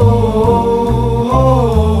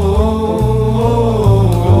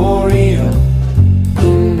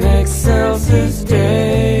in excelsis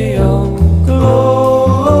Deo.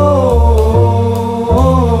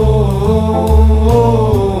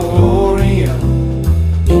 Gloria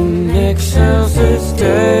in excelsis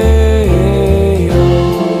Deo.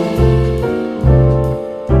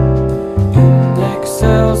 In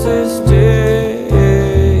excelsis Deo.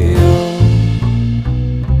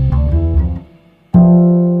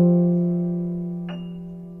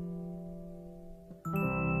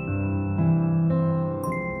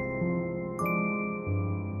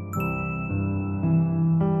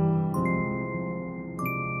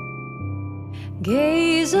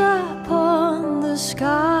 Gaze upon the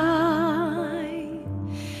sky,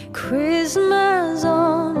 Christmas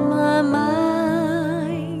on my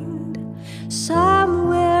mind.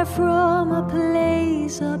 Somewhere from a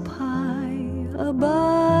place up high above,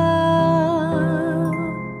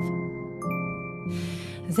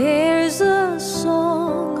 there's a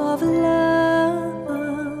song of love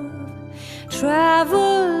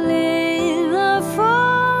traveling afar,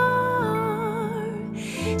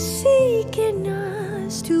 seeking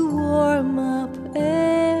us to warm up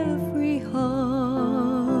every heart,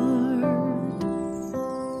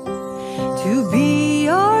 to be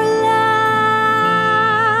our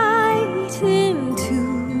light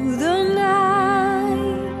into the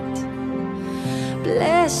night.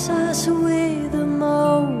 Bless us with a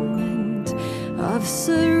moment of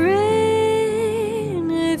serenity.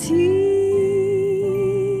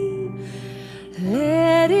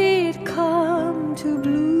 Let it come to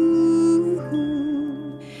bloom,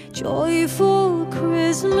 joyful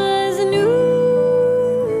Christmas news.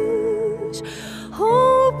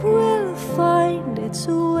 Hope will find its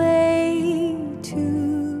way to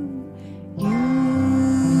you.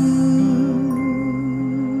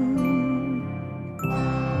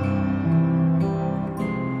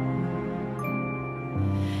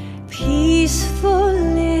 Peaceful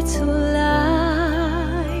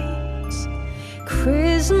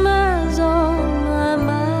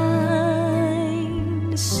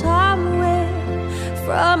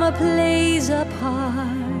plays up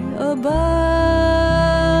high above.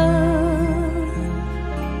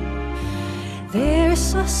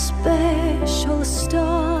 There's a special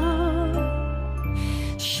star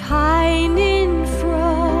shining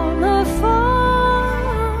from afar,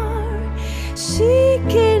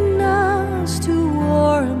 seeking us to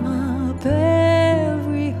warm up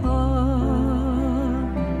every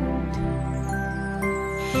heart,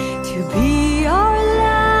 to be our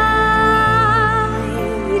light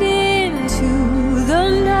into the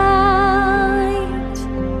night.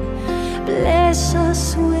 Bless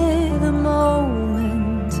us with a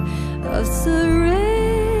moment of serenity.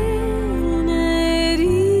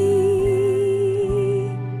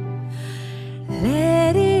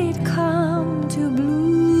 Let it come to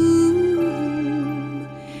bloom,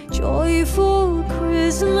 joyful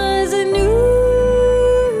Christmas news.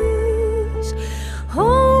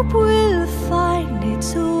 Hope will find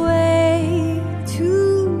its way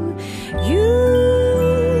to you.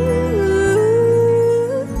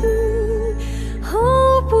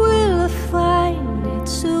 Hope will find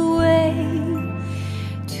its way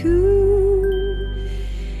to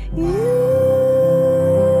you.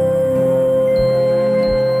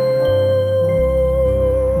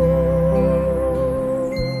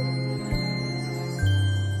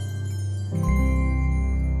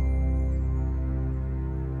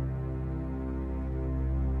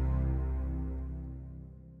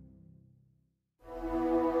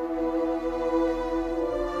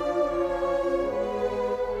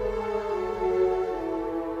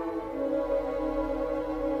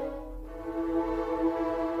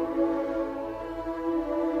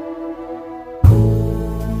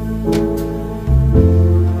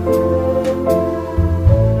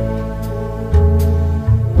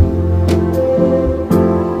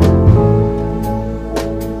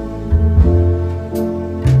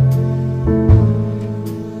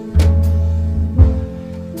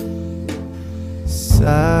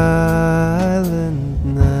 Silent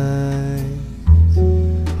night,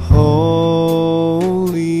 holy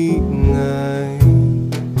night,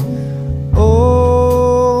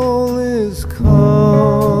 all is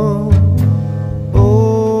calm,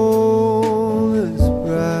 all is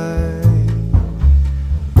bright.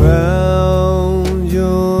 Round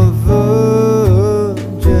your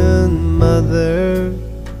virgin mother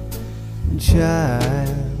and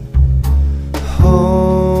child,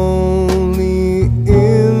 holy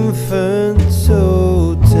infant,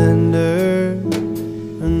 so tender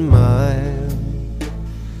and mild,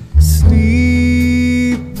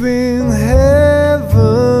 sleep in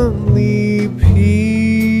heavenly peace,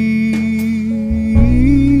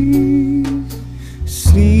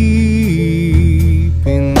 sleep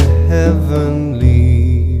in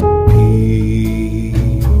heavenly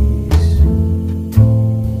peace.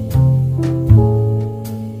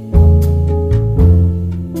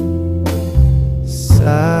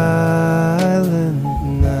 Silent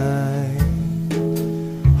night,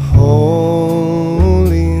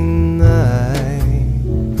 holy night,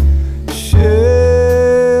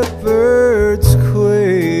 shepherds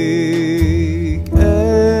quake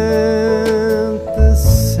at the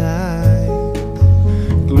sight.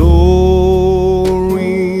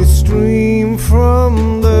 Glory stream from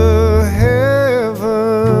the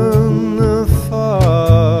heaven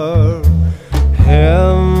afar,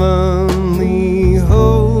 heavenly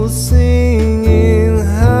hosts singing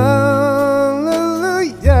hallelujah.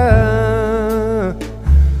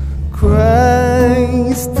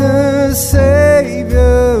 Christ the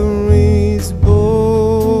Savior is born.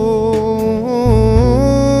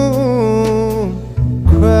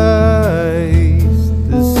 Christ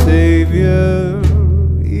the Savior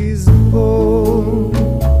is born.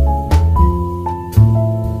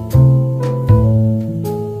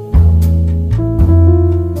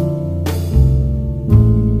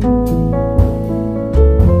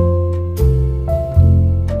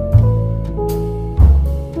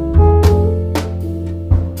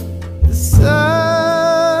 The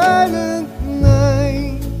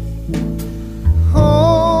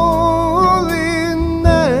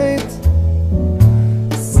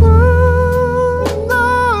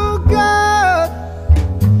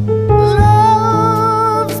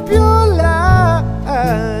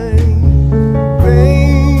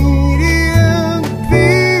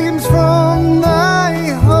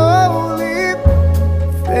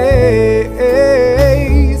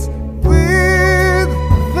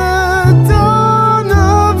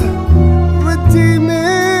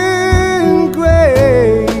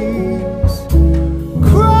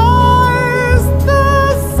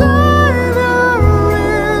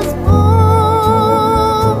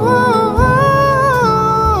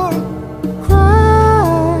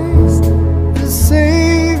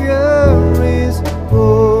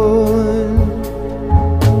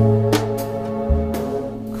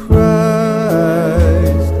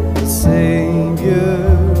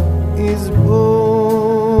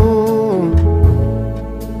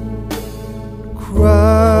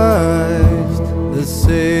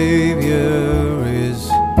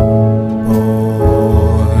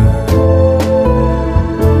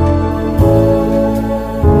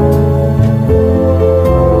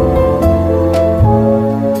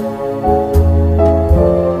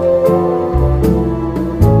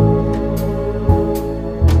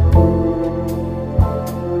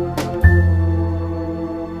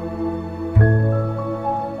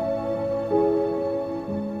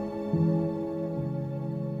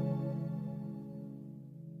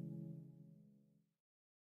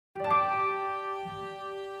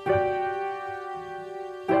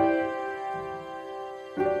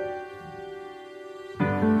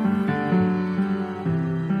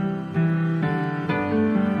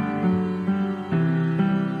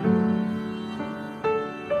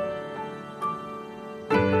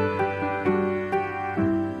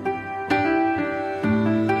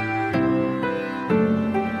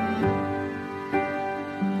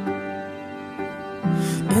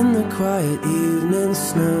quiet evening,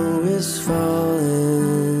 snow is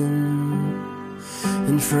falling,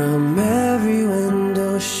 and from every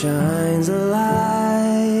window shines a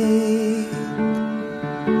light.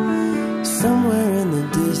 Somewhere in the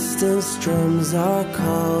distance drums are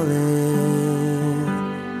calling,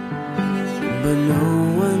 but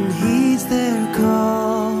no one heeds their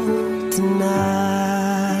call tonight.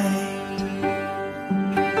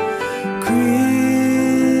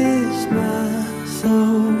 Christmas,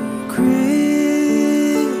 oh Christmas,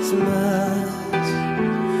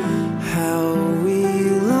 how we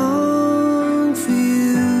long for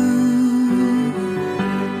you.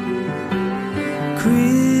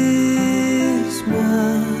 Christmas,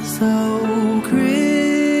 oh Christmas,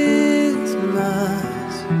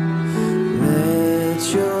 let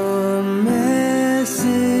your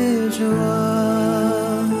message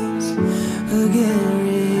once again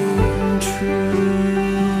ring true.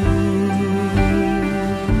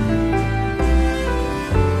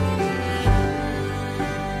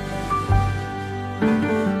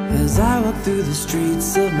 As I walk through the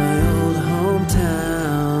streets of my old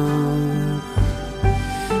hometown,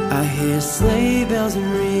 I hear sleigh bells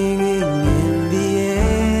ringing in the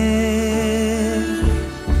air.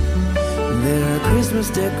 There are Christmas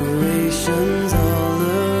decorations all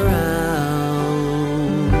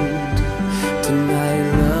around. Tonight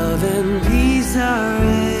love and peace are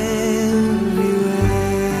everywhere.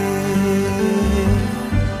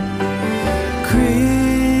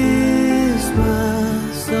 Christmas,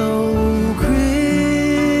 oh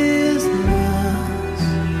Christmas,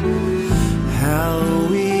 how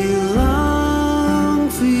we long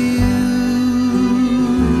for you.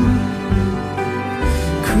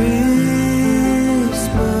 Christmas,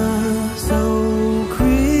 oh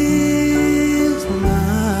Christmas,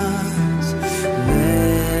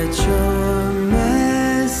 let your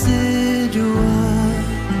message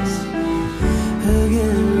once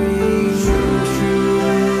again ring true.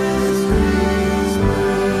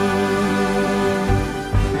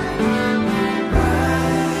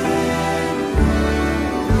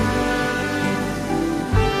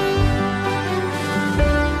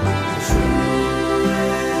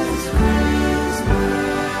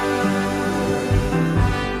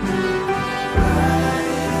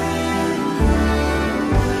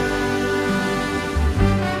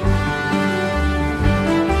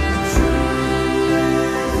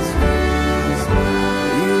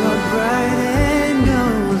 You are bright and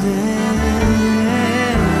golden.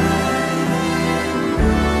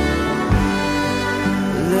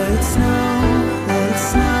 Let it snow, let it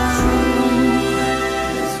snow.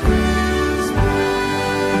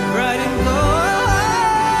 Bright and golden.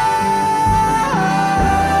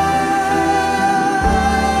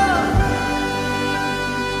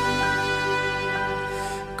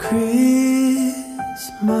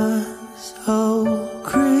 Christmas, oh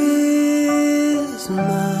Christmas,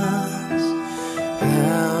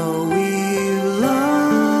 how we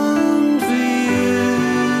long for you.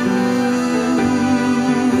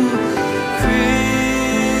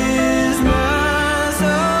 Christmas,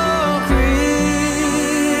 oh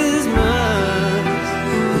Christmas,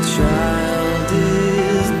 a child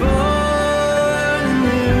is born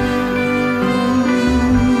anew.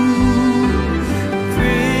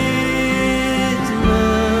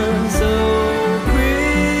 Christmas, oh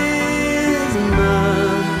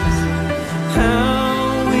Christmas,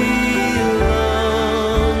 how we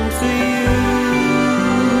long for you.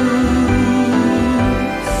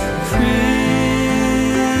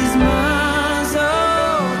 Christmas,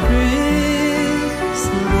 oh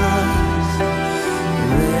Christmas,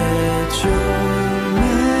 let your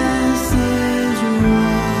message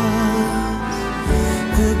once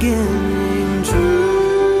again ring true.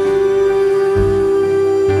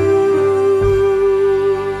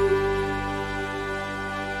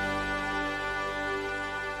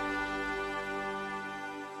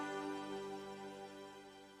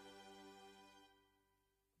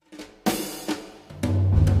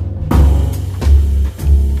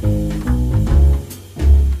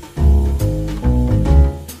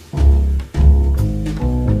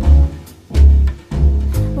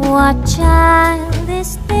 What child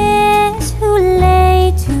is this who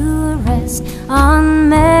lay to rest on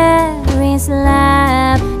Mary's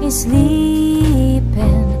lap is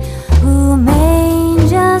sleeping? Whom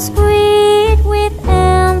angels greet with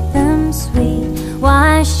anthems sweet,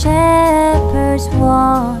 while shepherds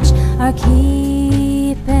watch are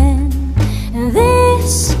keeping.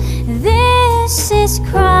 This is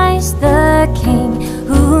Christ the King,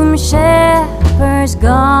 whom shepherds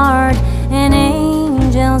guard and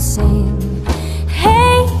angels sing.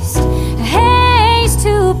 Haste, haste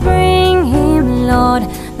to bring him, Lord,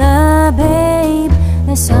 the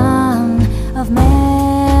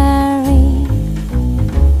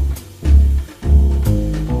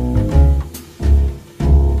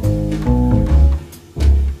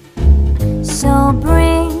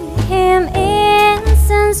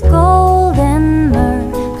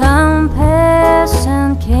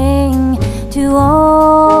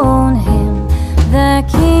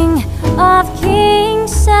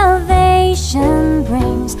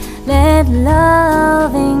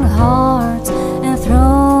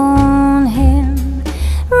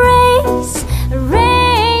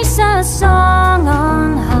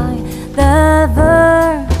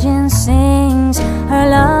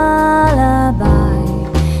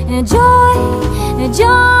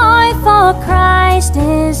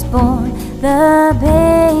the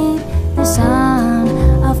babe, the son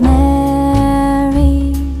of Mary.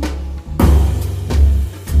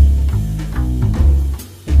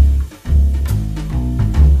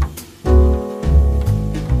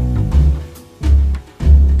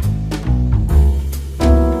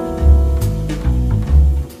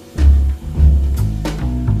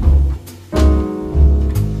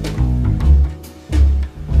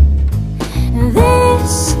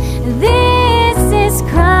 This is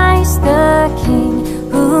Christ the King,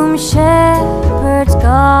 whom shepherds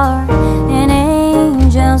guard and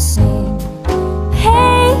angels sing.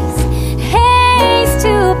 Haste, haste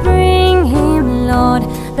to bring him, Lord,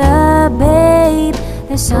 the babe,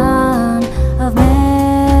 the son of Mary.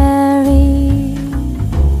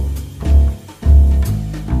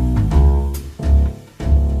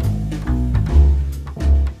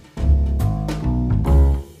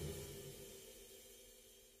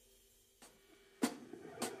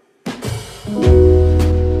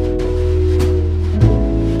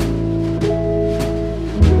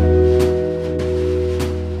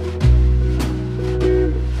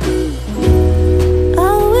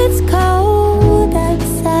 Oh, it's cold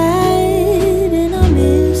outside and I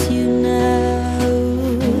miss you now.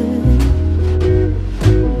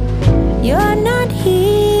 You're not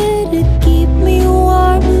here to keep me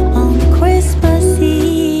warm on Christmas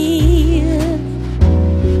Eve.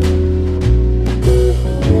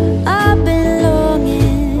 I've been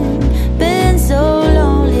longing, been so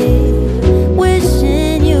lonely,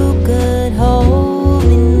 wishing you could hold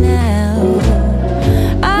me now.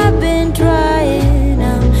 I've been trying,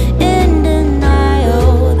 I'm in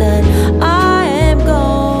denial that I am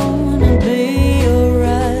gonna be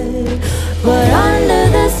alright. But under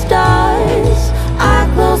the stars, I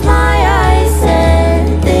close my eyes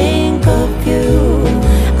and think of you.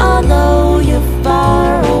 Although you're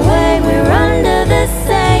far away, we're under the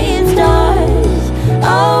same stars.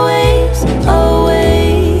 Always,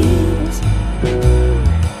 always.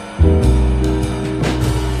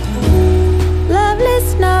 Lovely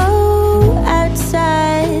snow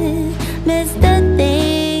outside, miss the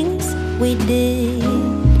things we did.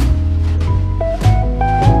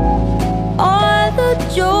 All the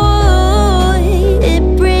joy it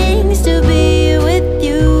brings to be with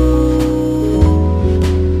you.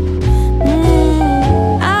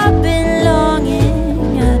 I've been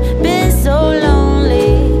longing, I've been so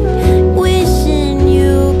lonely, wishing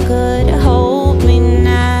you could hold me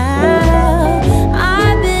now.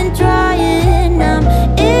 I've been trying, I'm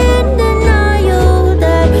in denial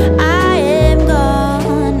that I am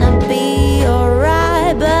gonna be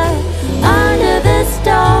alright. But under the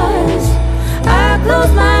stars, I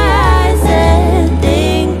close my eyes and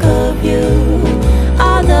think of you.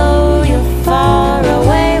 Although you're far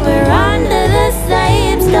away, we're under the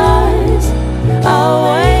same stars.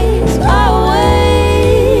 Always, always.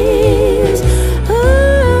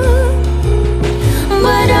 Ooh.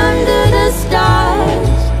 But under the stars,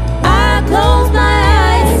 I close my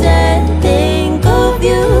eyes and think of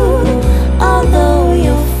you. Although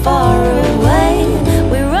you're far away,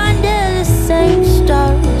 we're under the same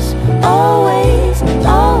stars. Always,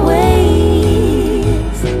 always.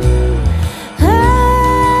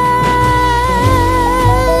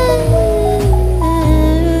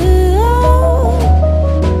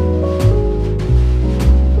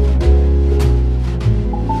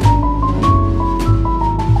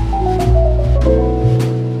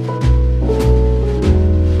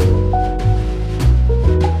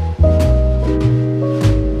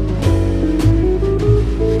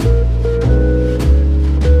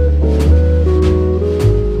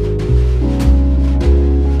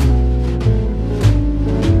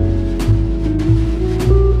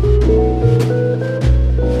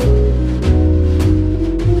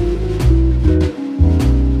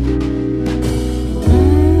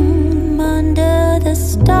 Under the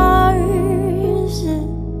stars,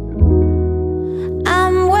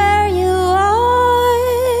 I'm where you are.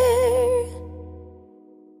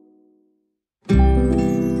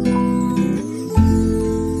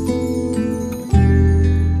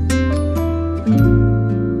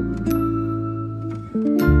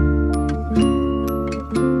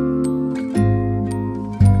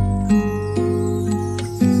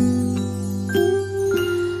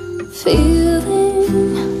 Feeling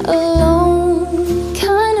alone,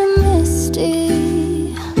 kinda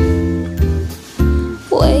misty,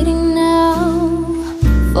 waiting now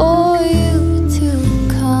for you to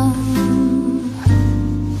come.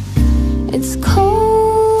 It's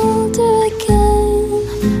cold again,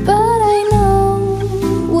 but I know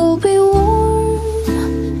we'll be warm,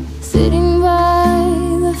 sitting by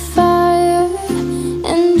the fire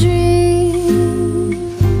and dream.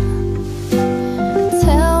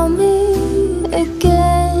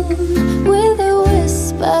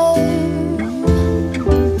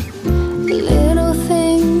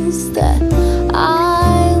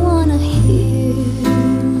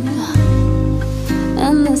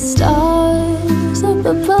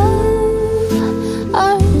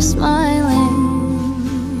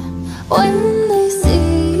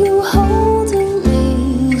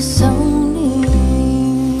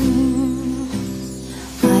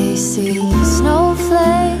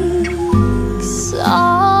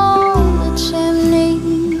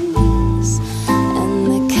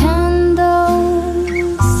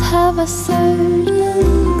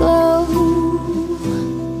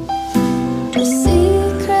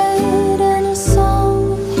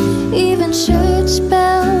 church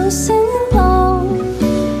bells sing along,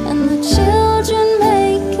 and the children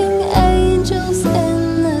making angels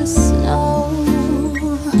in the snow.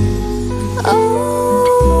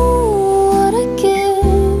 Oh, what a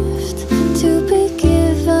gift to be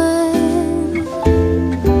given.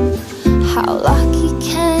 How lucky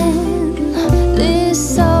can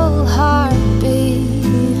this old heart be?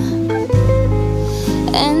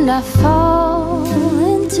 And I fall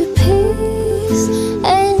into peace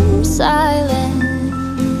and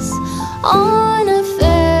silence on a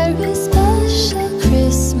very special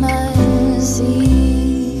Christmas Eve.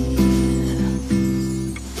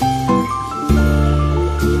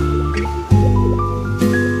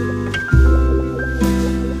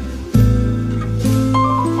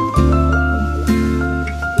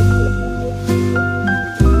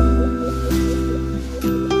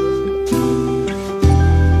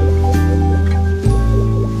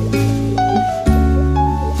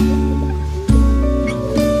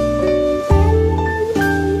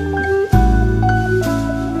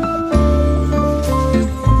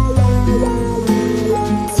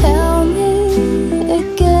 Tell me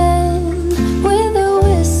again with a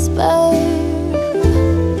whisper,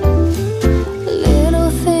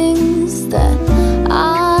 little things that I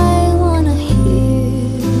wanna hear.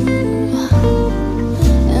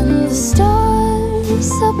 And the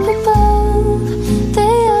stars up above,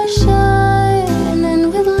 they are shining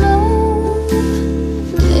with love,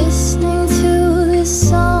 listening to this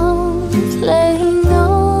song playing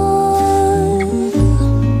on,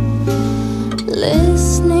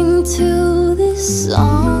 listening to this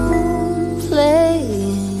song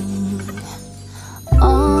playing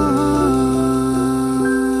on.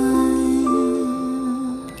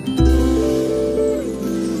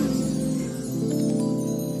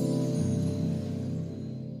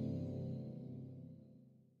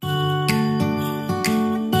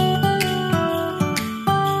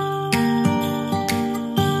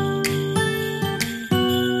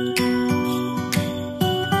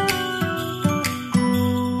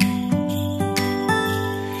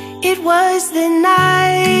 It was the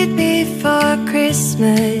night before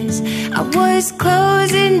Christmas. I was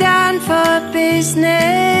closing down for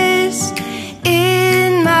business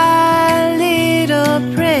in my little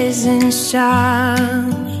present shop,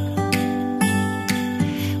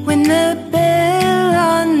 when the bell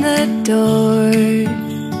on the door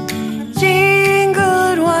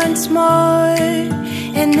jingled once more,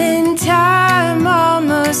 and then time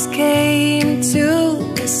almost came to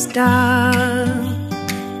a stop.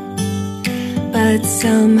 But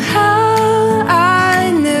somehow I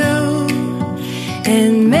knew,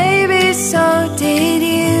 and maybe so did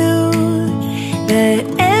you, that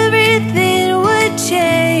everything would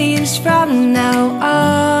change from now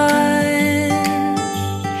on.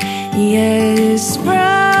 Yes,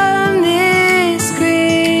 from this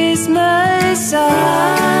Christmas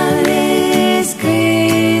on, this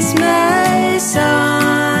Christmas on.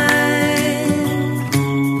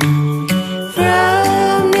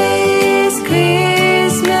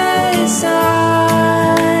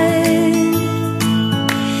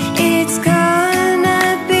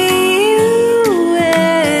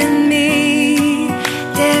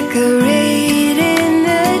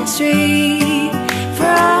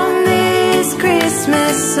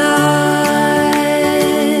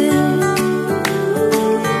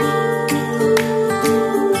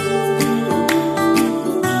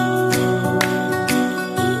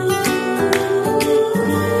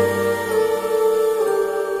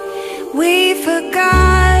 We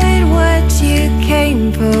forgot what you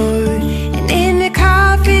came for, and in the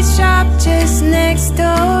coffee shop just next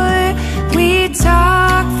door, we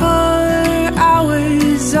talked for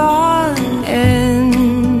hours on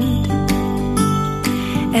end.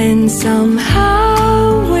 And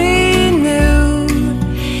somehow we knew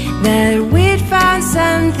that we'd found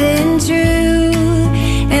something true,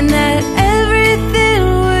 and that everything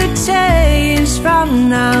would change from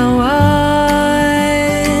now on.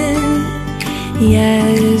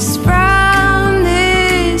 Yes, from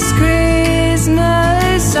this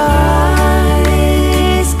Christmas on,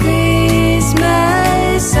 this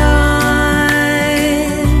Christmas on.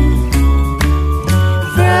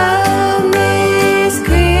 From this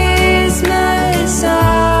Christmas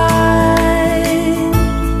on,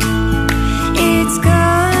 it's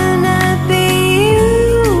gonna be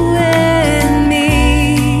you and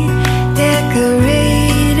me,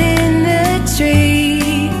 decorating the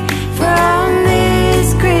tree. From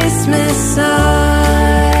this Christmas on,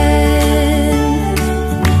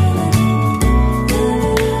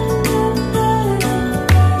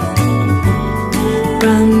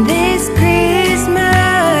 from this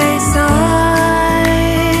Christmas on.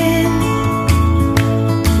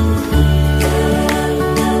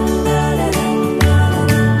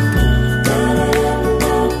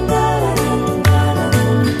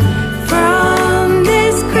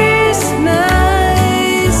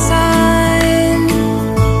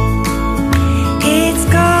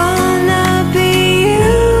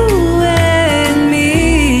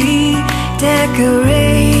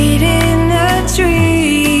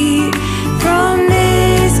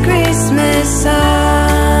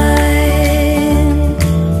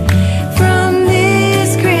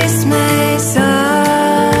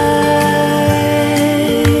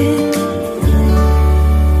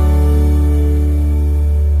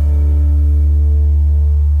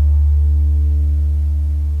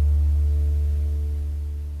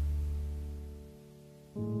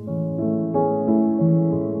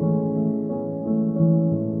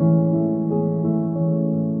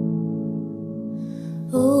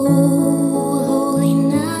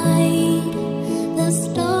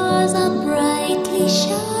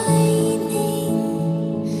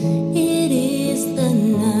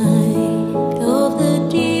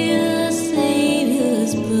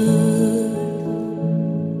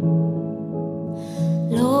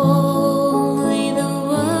 Lonely the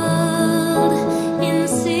world in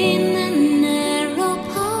sin and narrow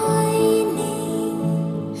pining,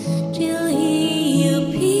 till he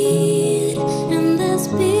appeared and the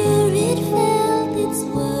spirit felt its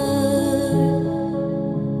worth.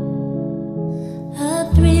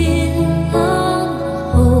 A thrill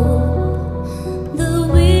of hope, the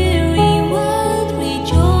weary world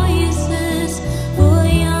rejoices, for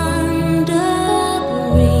yonder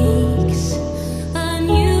breaks a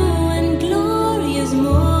new and glorious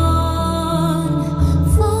morn.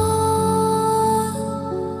 Fall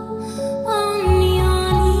on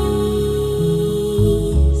your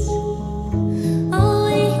knees, oh,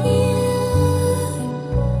 hear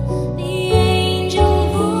the angel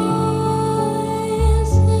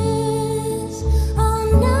voices on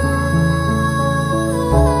night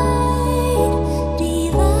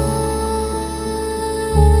divine,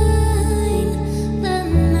 the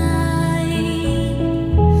night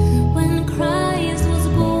when Christ was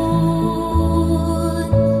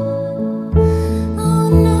born. Oh,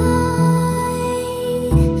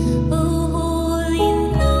 night, oh, holy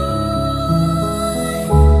night,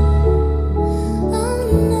 oh,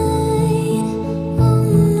 night, oh,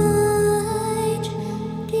 night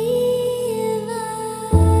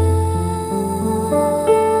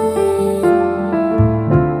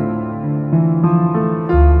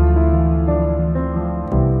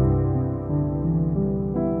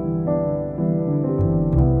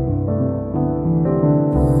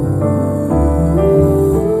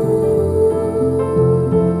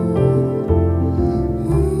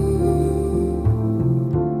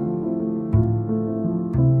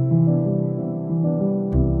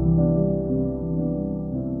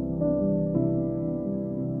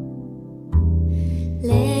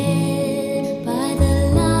led by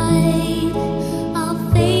the light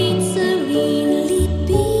of faith serenely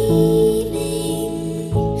beaming,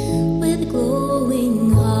 with glowing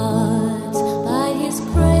hearts by his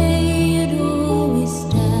cradle we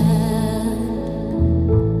stand.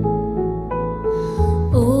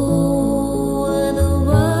 O'er the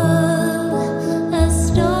world a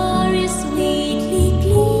star is sweetly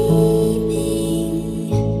gleaming.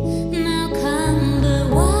 Now come the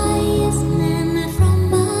wise men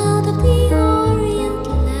from out of the Orient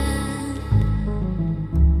land.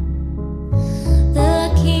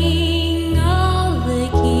 The King of the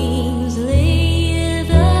kings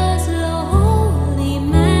laid us lowly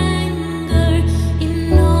manger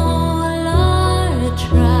in all our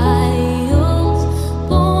trials,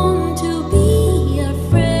 born to be our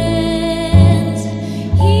friends.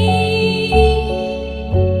 He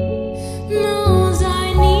knows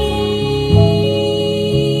our need,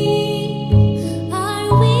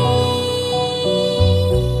 our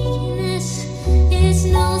weakness is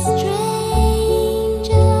no stranger.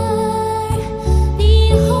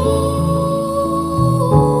 Behold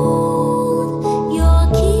your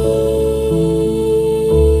King,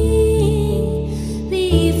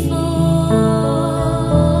 before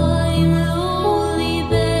him lowly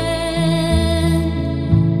bend.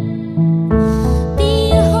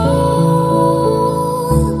 Behold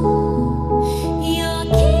your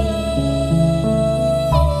King,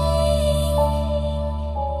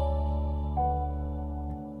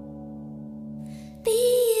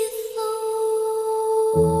 before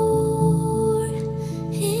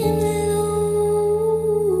him lowly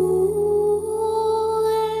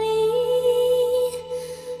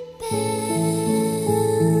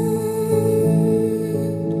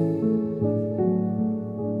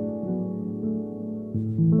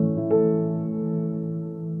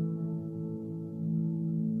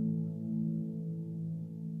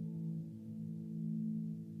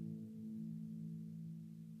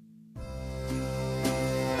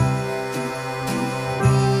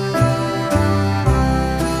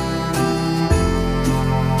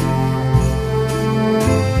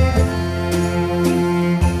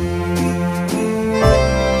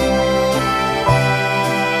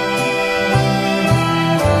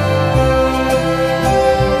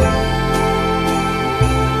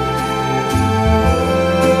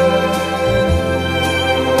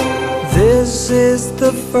This is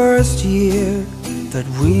the first year that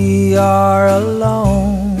we are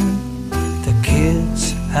alone. The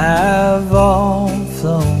kids have all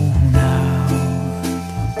flown out.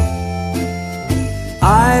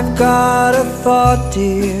 I've got a thought,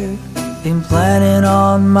 dear, been planning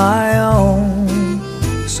on my own.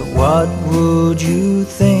 So what would you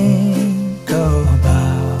think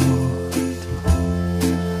about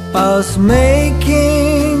us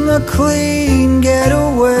making a clean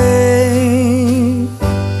getaway,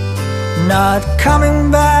 not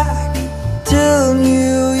coming back till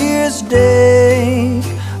New Year's Day?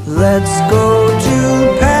 Let's go to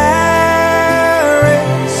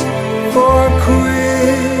Paris for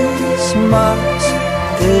Christmas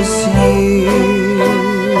this year.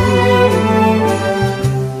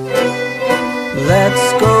 Let's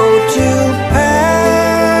go to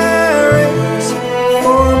Paris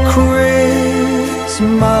for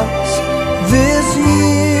Christmas this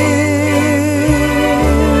year.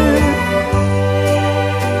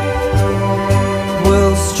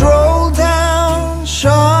 We'll stroll down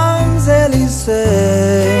Champs-Élysées,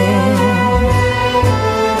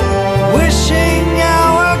 wishing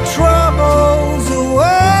our troubles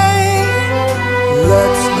away.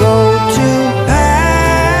 Let's go to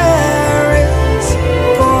Paris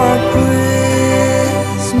for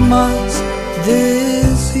Christmas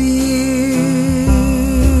this year.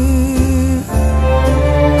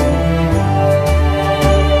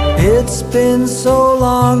 It's been so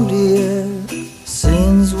long, dear,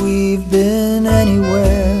 since we've been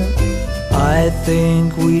anywhere. I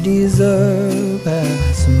think we deserve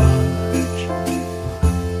as much.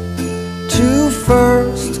 2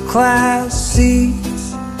 first-class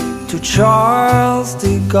seats to Charles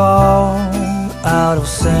de Gaulle out of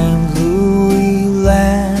St. Louis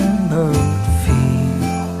Lambert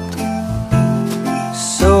Field.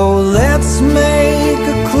 So let's make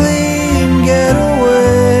a clean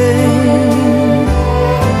getaway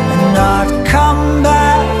and not come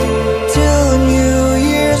back till New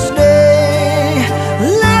Year's Day.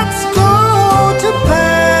 Let's go to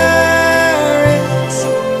Paris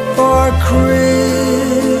for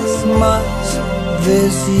Christmas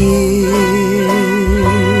this year.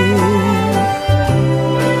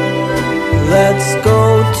 Let's go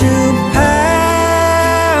to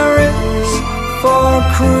Paris for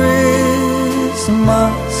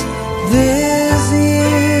Christmas this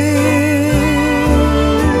year.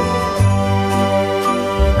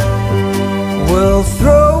 We'll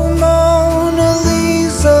throw Mona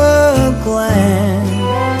Lisa a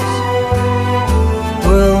glance.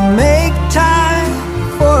 We'll make time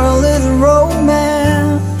for a little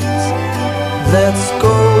romance. Let's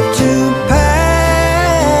go to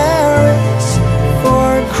Paris for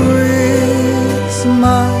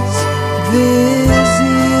Christmas this year.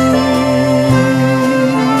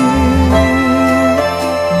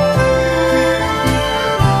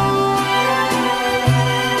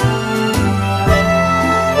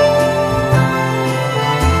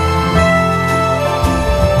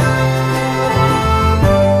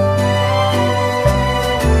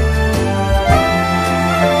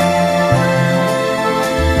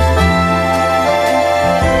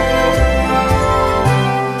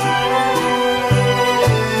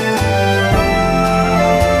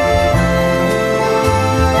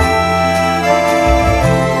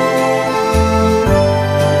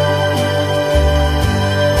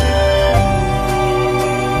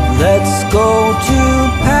 Let's go to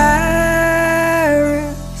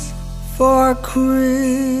Paris for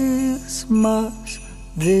Christmas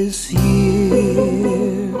this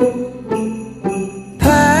year.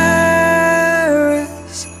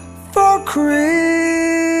 Paris for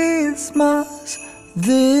Christmas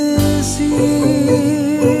this year.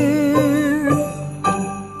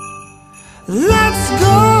 Let's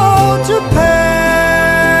go to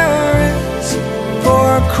Paris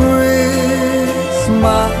for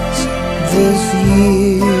Christmas this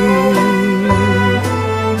year.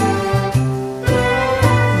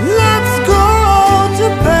 Let's go to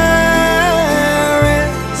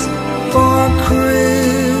Paris for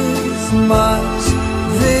Christmas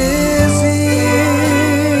this year.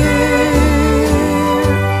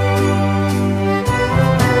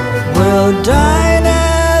 We'll dine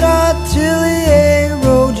at Atelier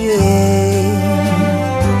Roger.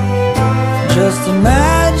 Just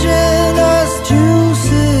imagine us two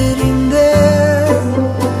sitting there.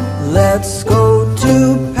 Let's go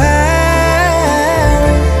to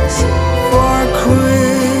Paris for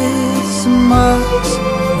Christmas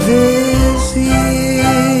this year.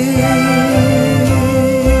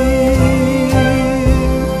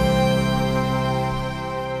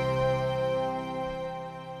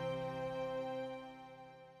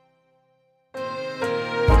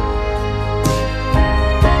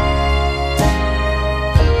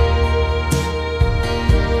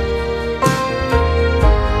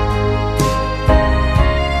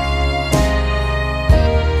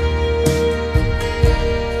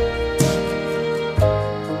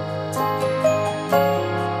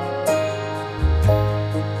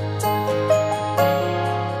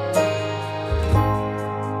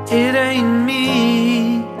 It ain't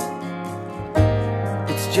me,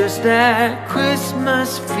 it's just that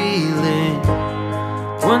Christmas feeling.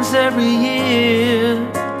 Once every year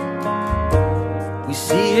we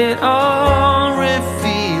see it all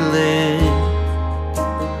revealing,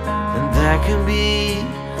 and that can be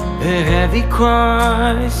a heavy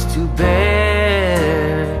cross to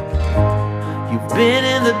bear. You've been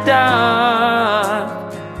in the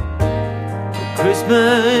dark, but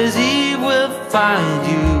Christmas Eve will find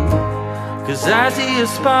you, 'cause I see a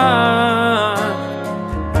spark.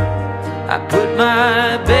 I put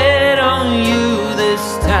my bet on you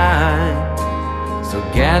this time, so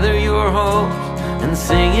gather your hopes and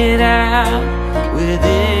sing it out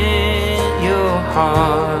within your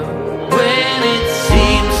heart. When it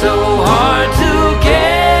seems so hard to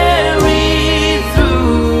carry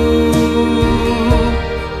through,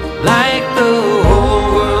 like the whole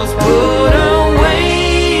world's put a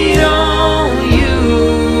weight on you.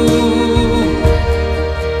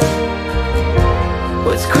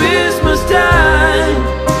 It's Christmas time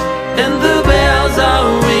and the bells are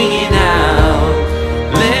ringing out.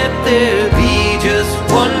 Let there be just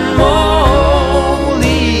one more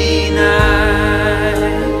holy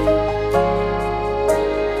night.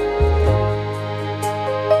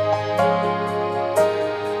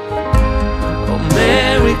 Oh,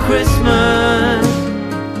 Merry Christmas.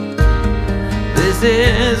 This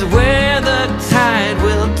is where the tide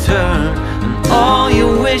will turn, and all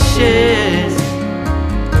your wishes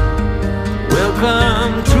will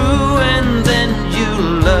come true, and then you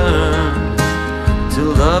learn to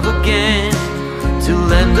love again, to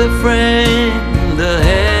lend a friend a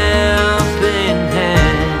helping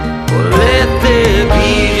hand. Or let there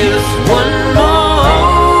be just one more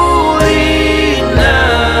holy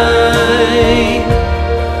night.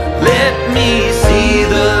 Let me see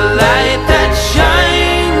the light that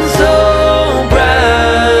shines so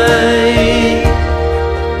bright.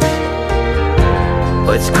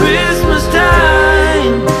 It's Christmas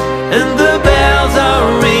time and the bells are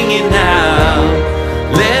ringing out.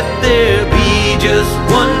 Let there be just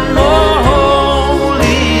one more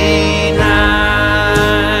holy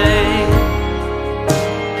night.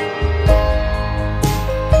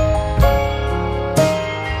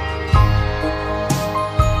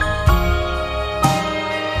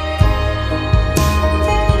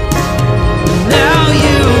 Now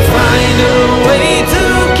you find a way to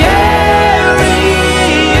carry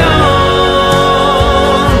on,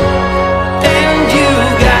 and you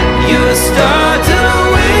got your star to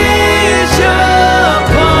wish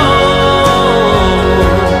upon.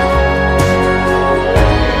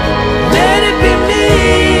 Let it be me,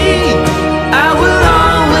 I will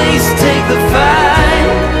always take the fight.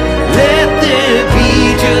 Let there be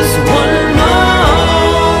just one more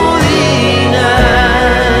holy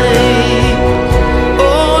night.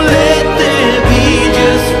 Oh, let there be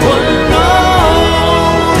just one more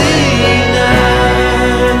holy night.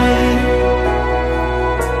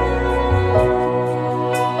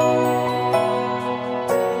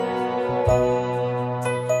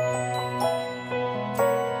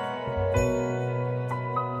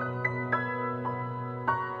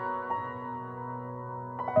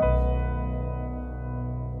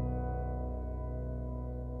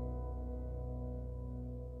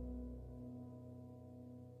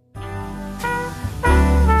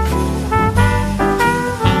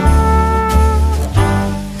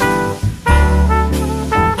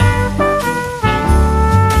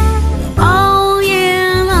 All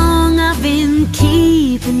year long I've been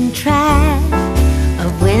keeping track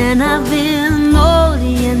of when I've been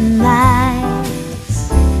naughty and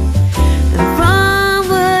nice. And from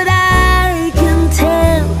what I can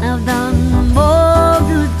tell, I've done more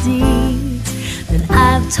good deeds than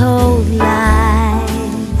I've told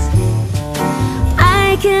lies.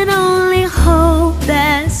 I can only hope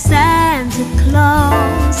that Santa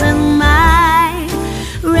Claus and my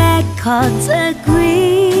records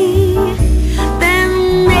agree. Then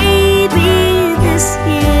maybe this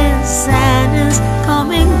year Santa's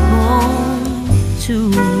coming home to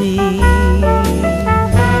me.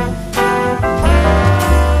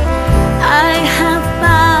 I have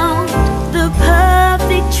found the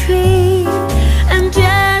perfect tree and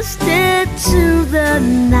dressed it to the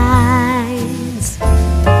nines.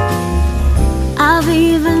 I've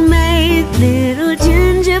even made little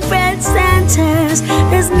gingerbread Santas.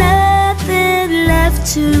 There's nothing left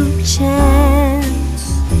to chance.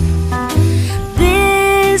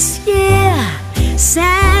 This year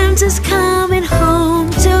Santa's coming home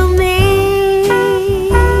to me.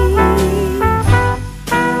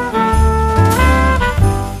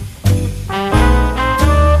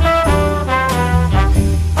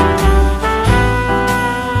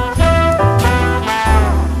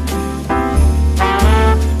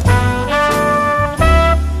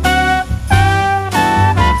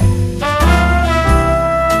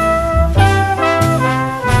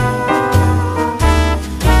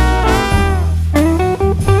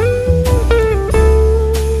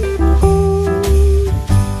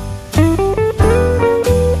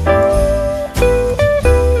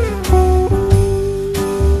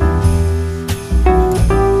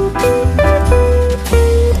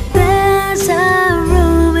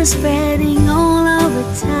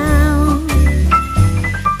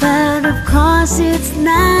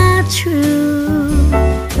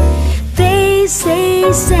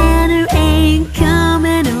 Santa ain't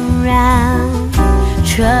coming around.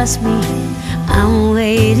 Trust me, I'm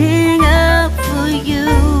waiting up for you.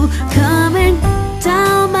 Coming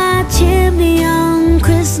down my chimney on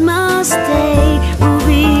Christmas Day. We'll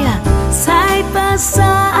be side by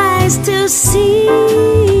side to see.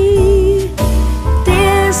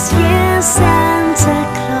 This year Santa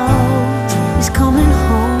Claus is coming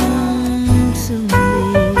home to me.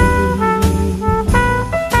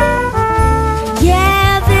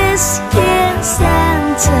 Yeah, this year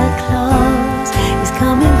Santa Claus is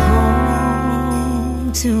coming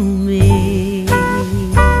home to me.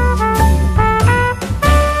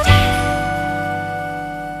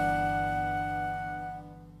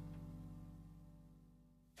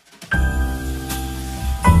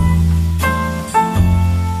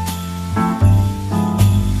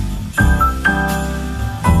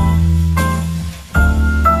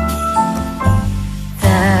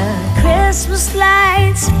 Christmas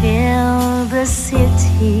lights fill the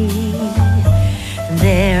city.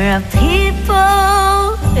 There are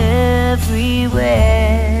people everywhere.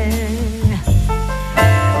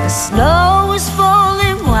 The snow is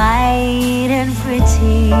falling white and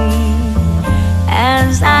pretty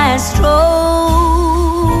as I stroll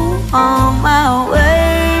on my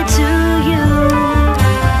way to you.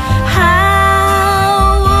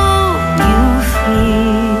 How would you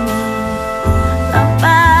feel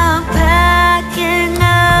about packing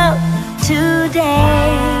up today?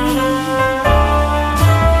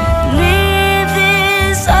 Leave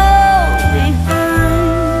this all behind.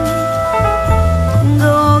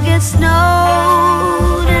 Go get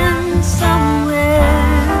snowed in somewhere,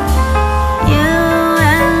 you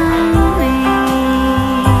and me.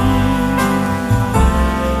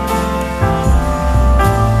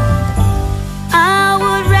 I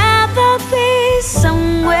would rather be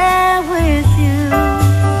somewhere with you,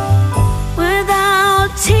 without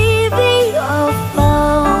TV or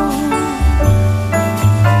phone.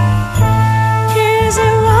 Is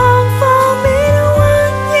it wrong for me to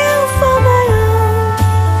want you for my own?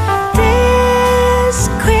 This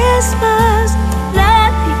Christmas,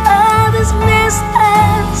 let the others miss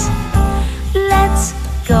us. Let's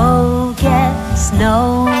go get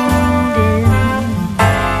snowed in.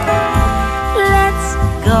 Let's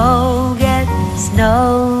go get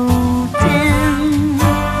snowed in.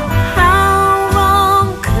 How wrong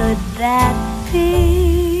could that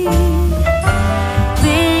be?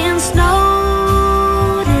 Being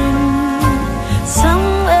snowed in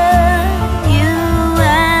somewhere, you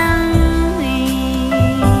and me.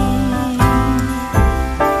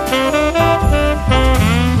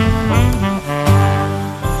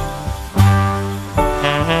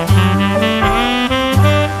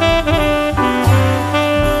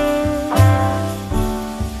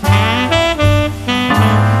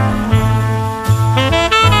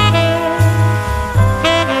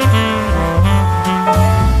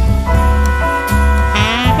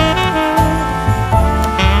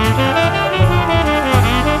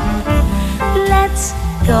 Let's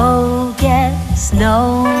go get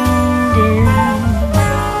snowed in.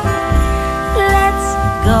 Let's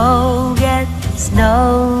go get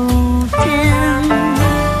snowed in.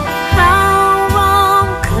 How wrong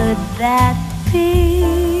could that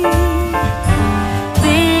be?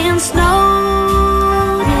 Being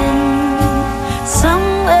snowed in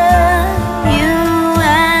somewhere, you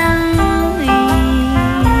and me.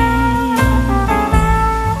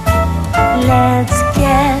 Let's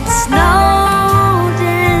get snowed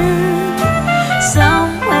in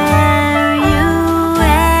somewhere, you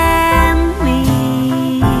and me.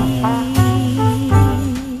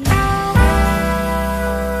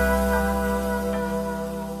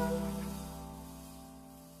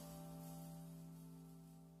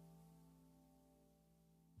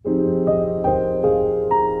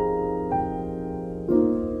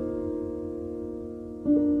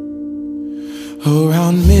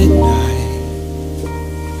 Around midnight,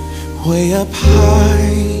 way up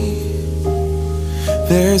high,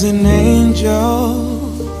 there's an angel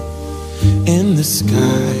in the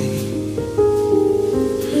sky.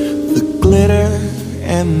 The glitter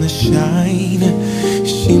and the shine,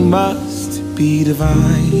 she must be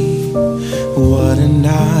divine. What a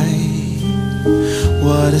night,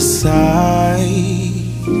 what a sight.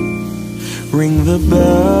 Ring the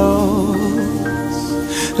bells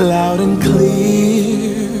loud and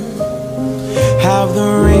clear. Have the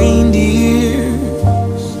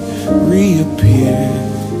reindeers reappear.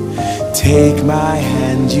 Take my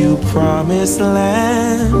hand, you promised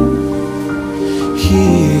land.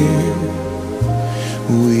 Here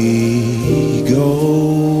we go.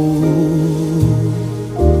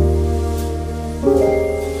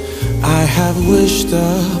 I have wished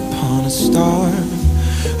upon a star.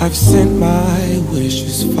 I've sent my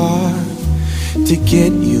wishes far to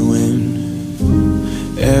get you in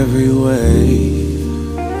every way.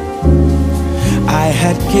 I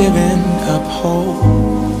had given up hope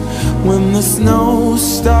when the snow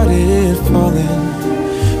started falling,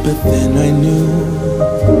 but then I knew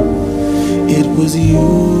it was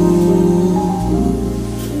you.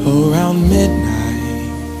 Around midnight,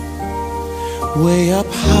 way up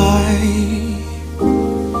high,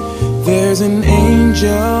 there's an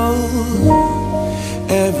angel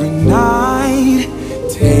every night.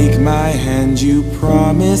 Take my hand, you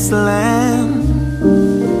promised land.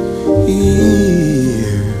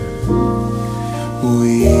 Here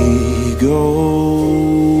we go.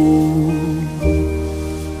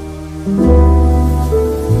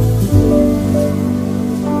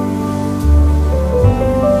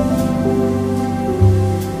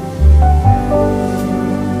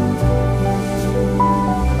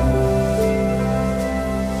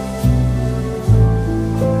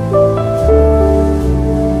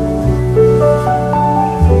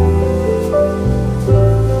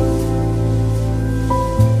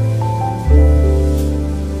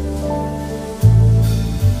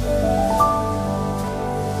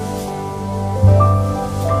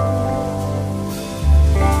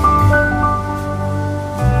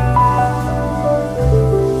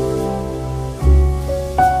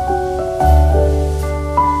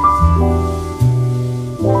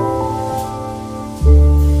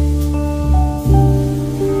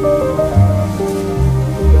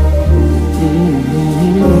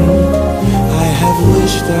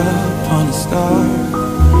 Upon a star,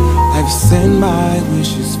 I've sent my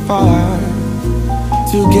wishes far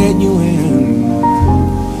to get you in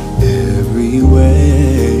every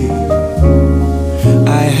way.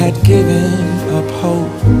 I had given up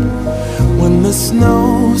hope when the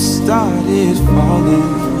snow started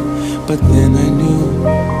falling, but then I knew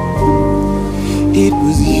it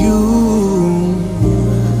was you.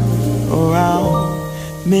 Around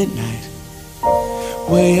midnight,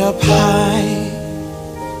 way up high,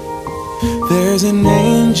 there's an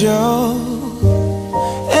angel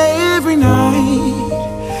every night.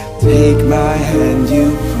 Take my hand, you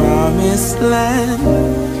promised land.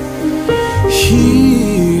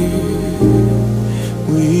 Here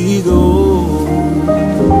we go.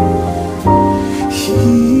 Here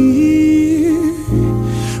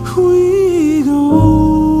we go.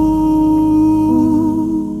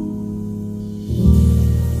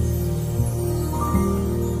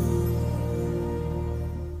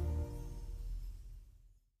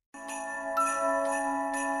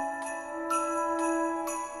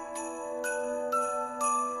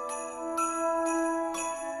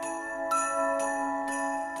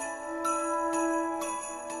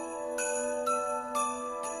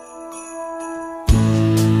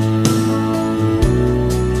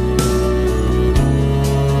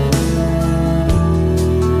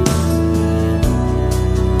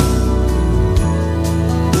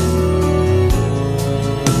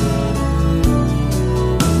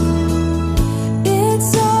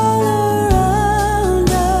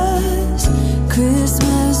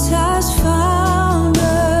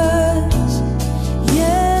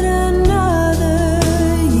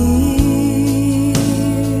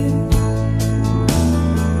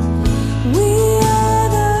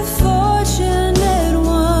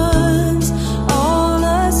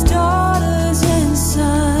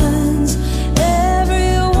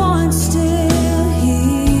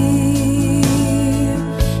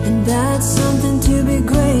 That's something to be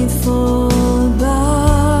grateful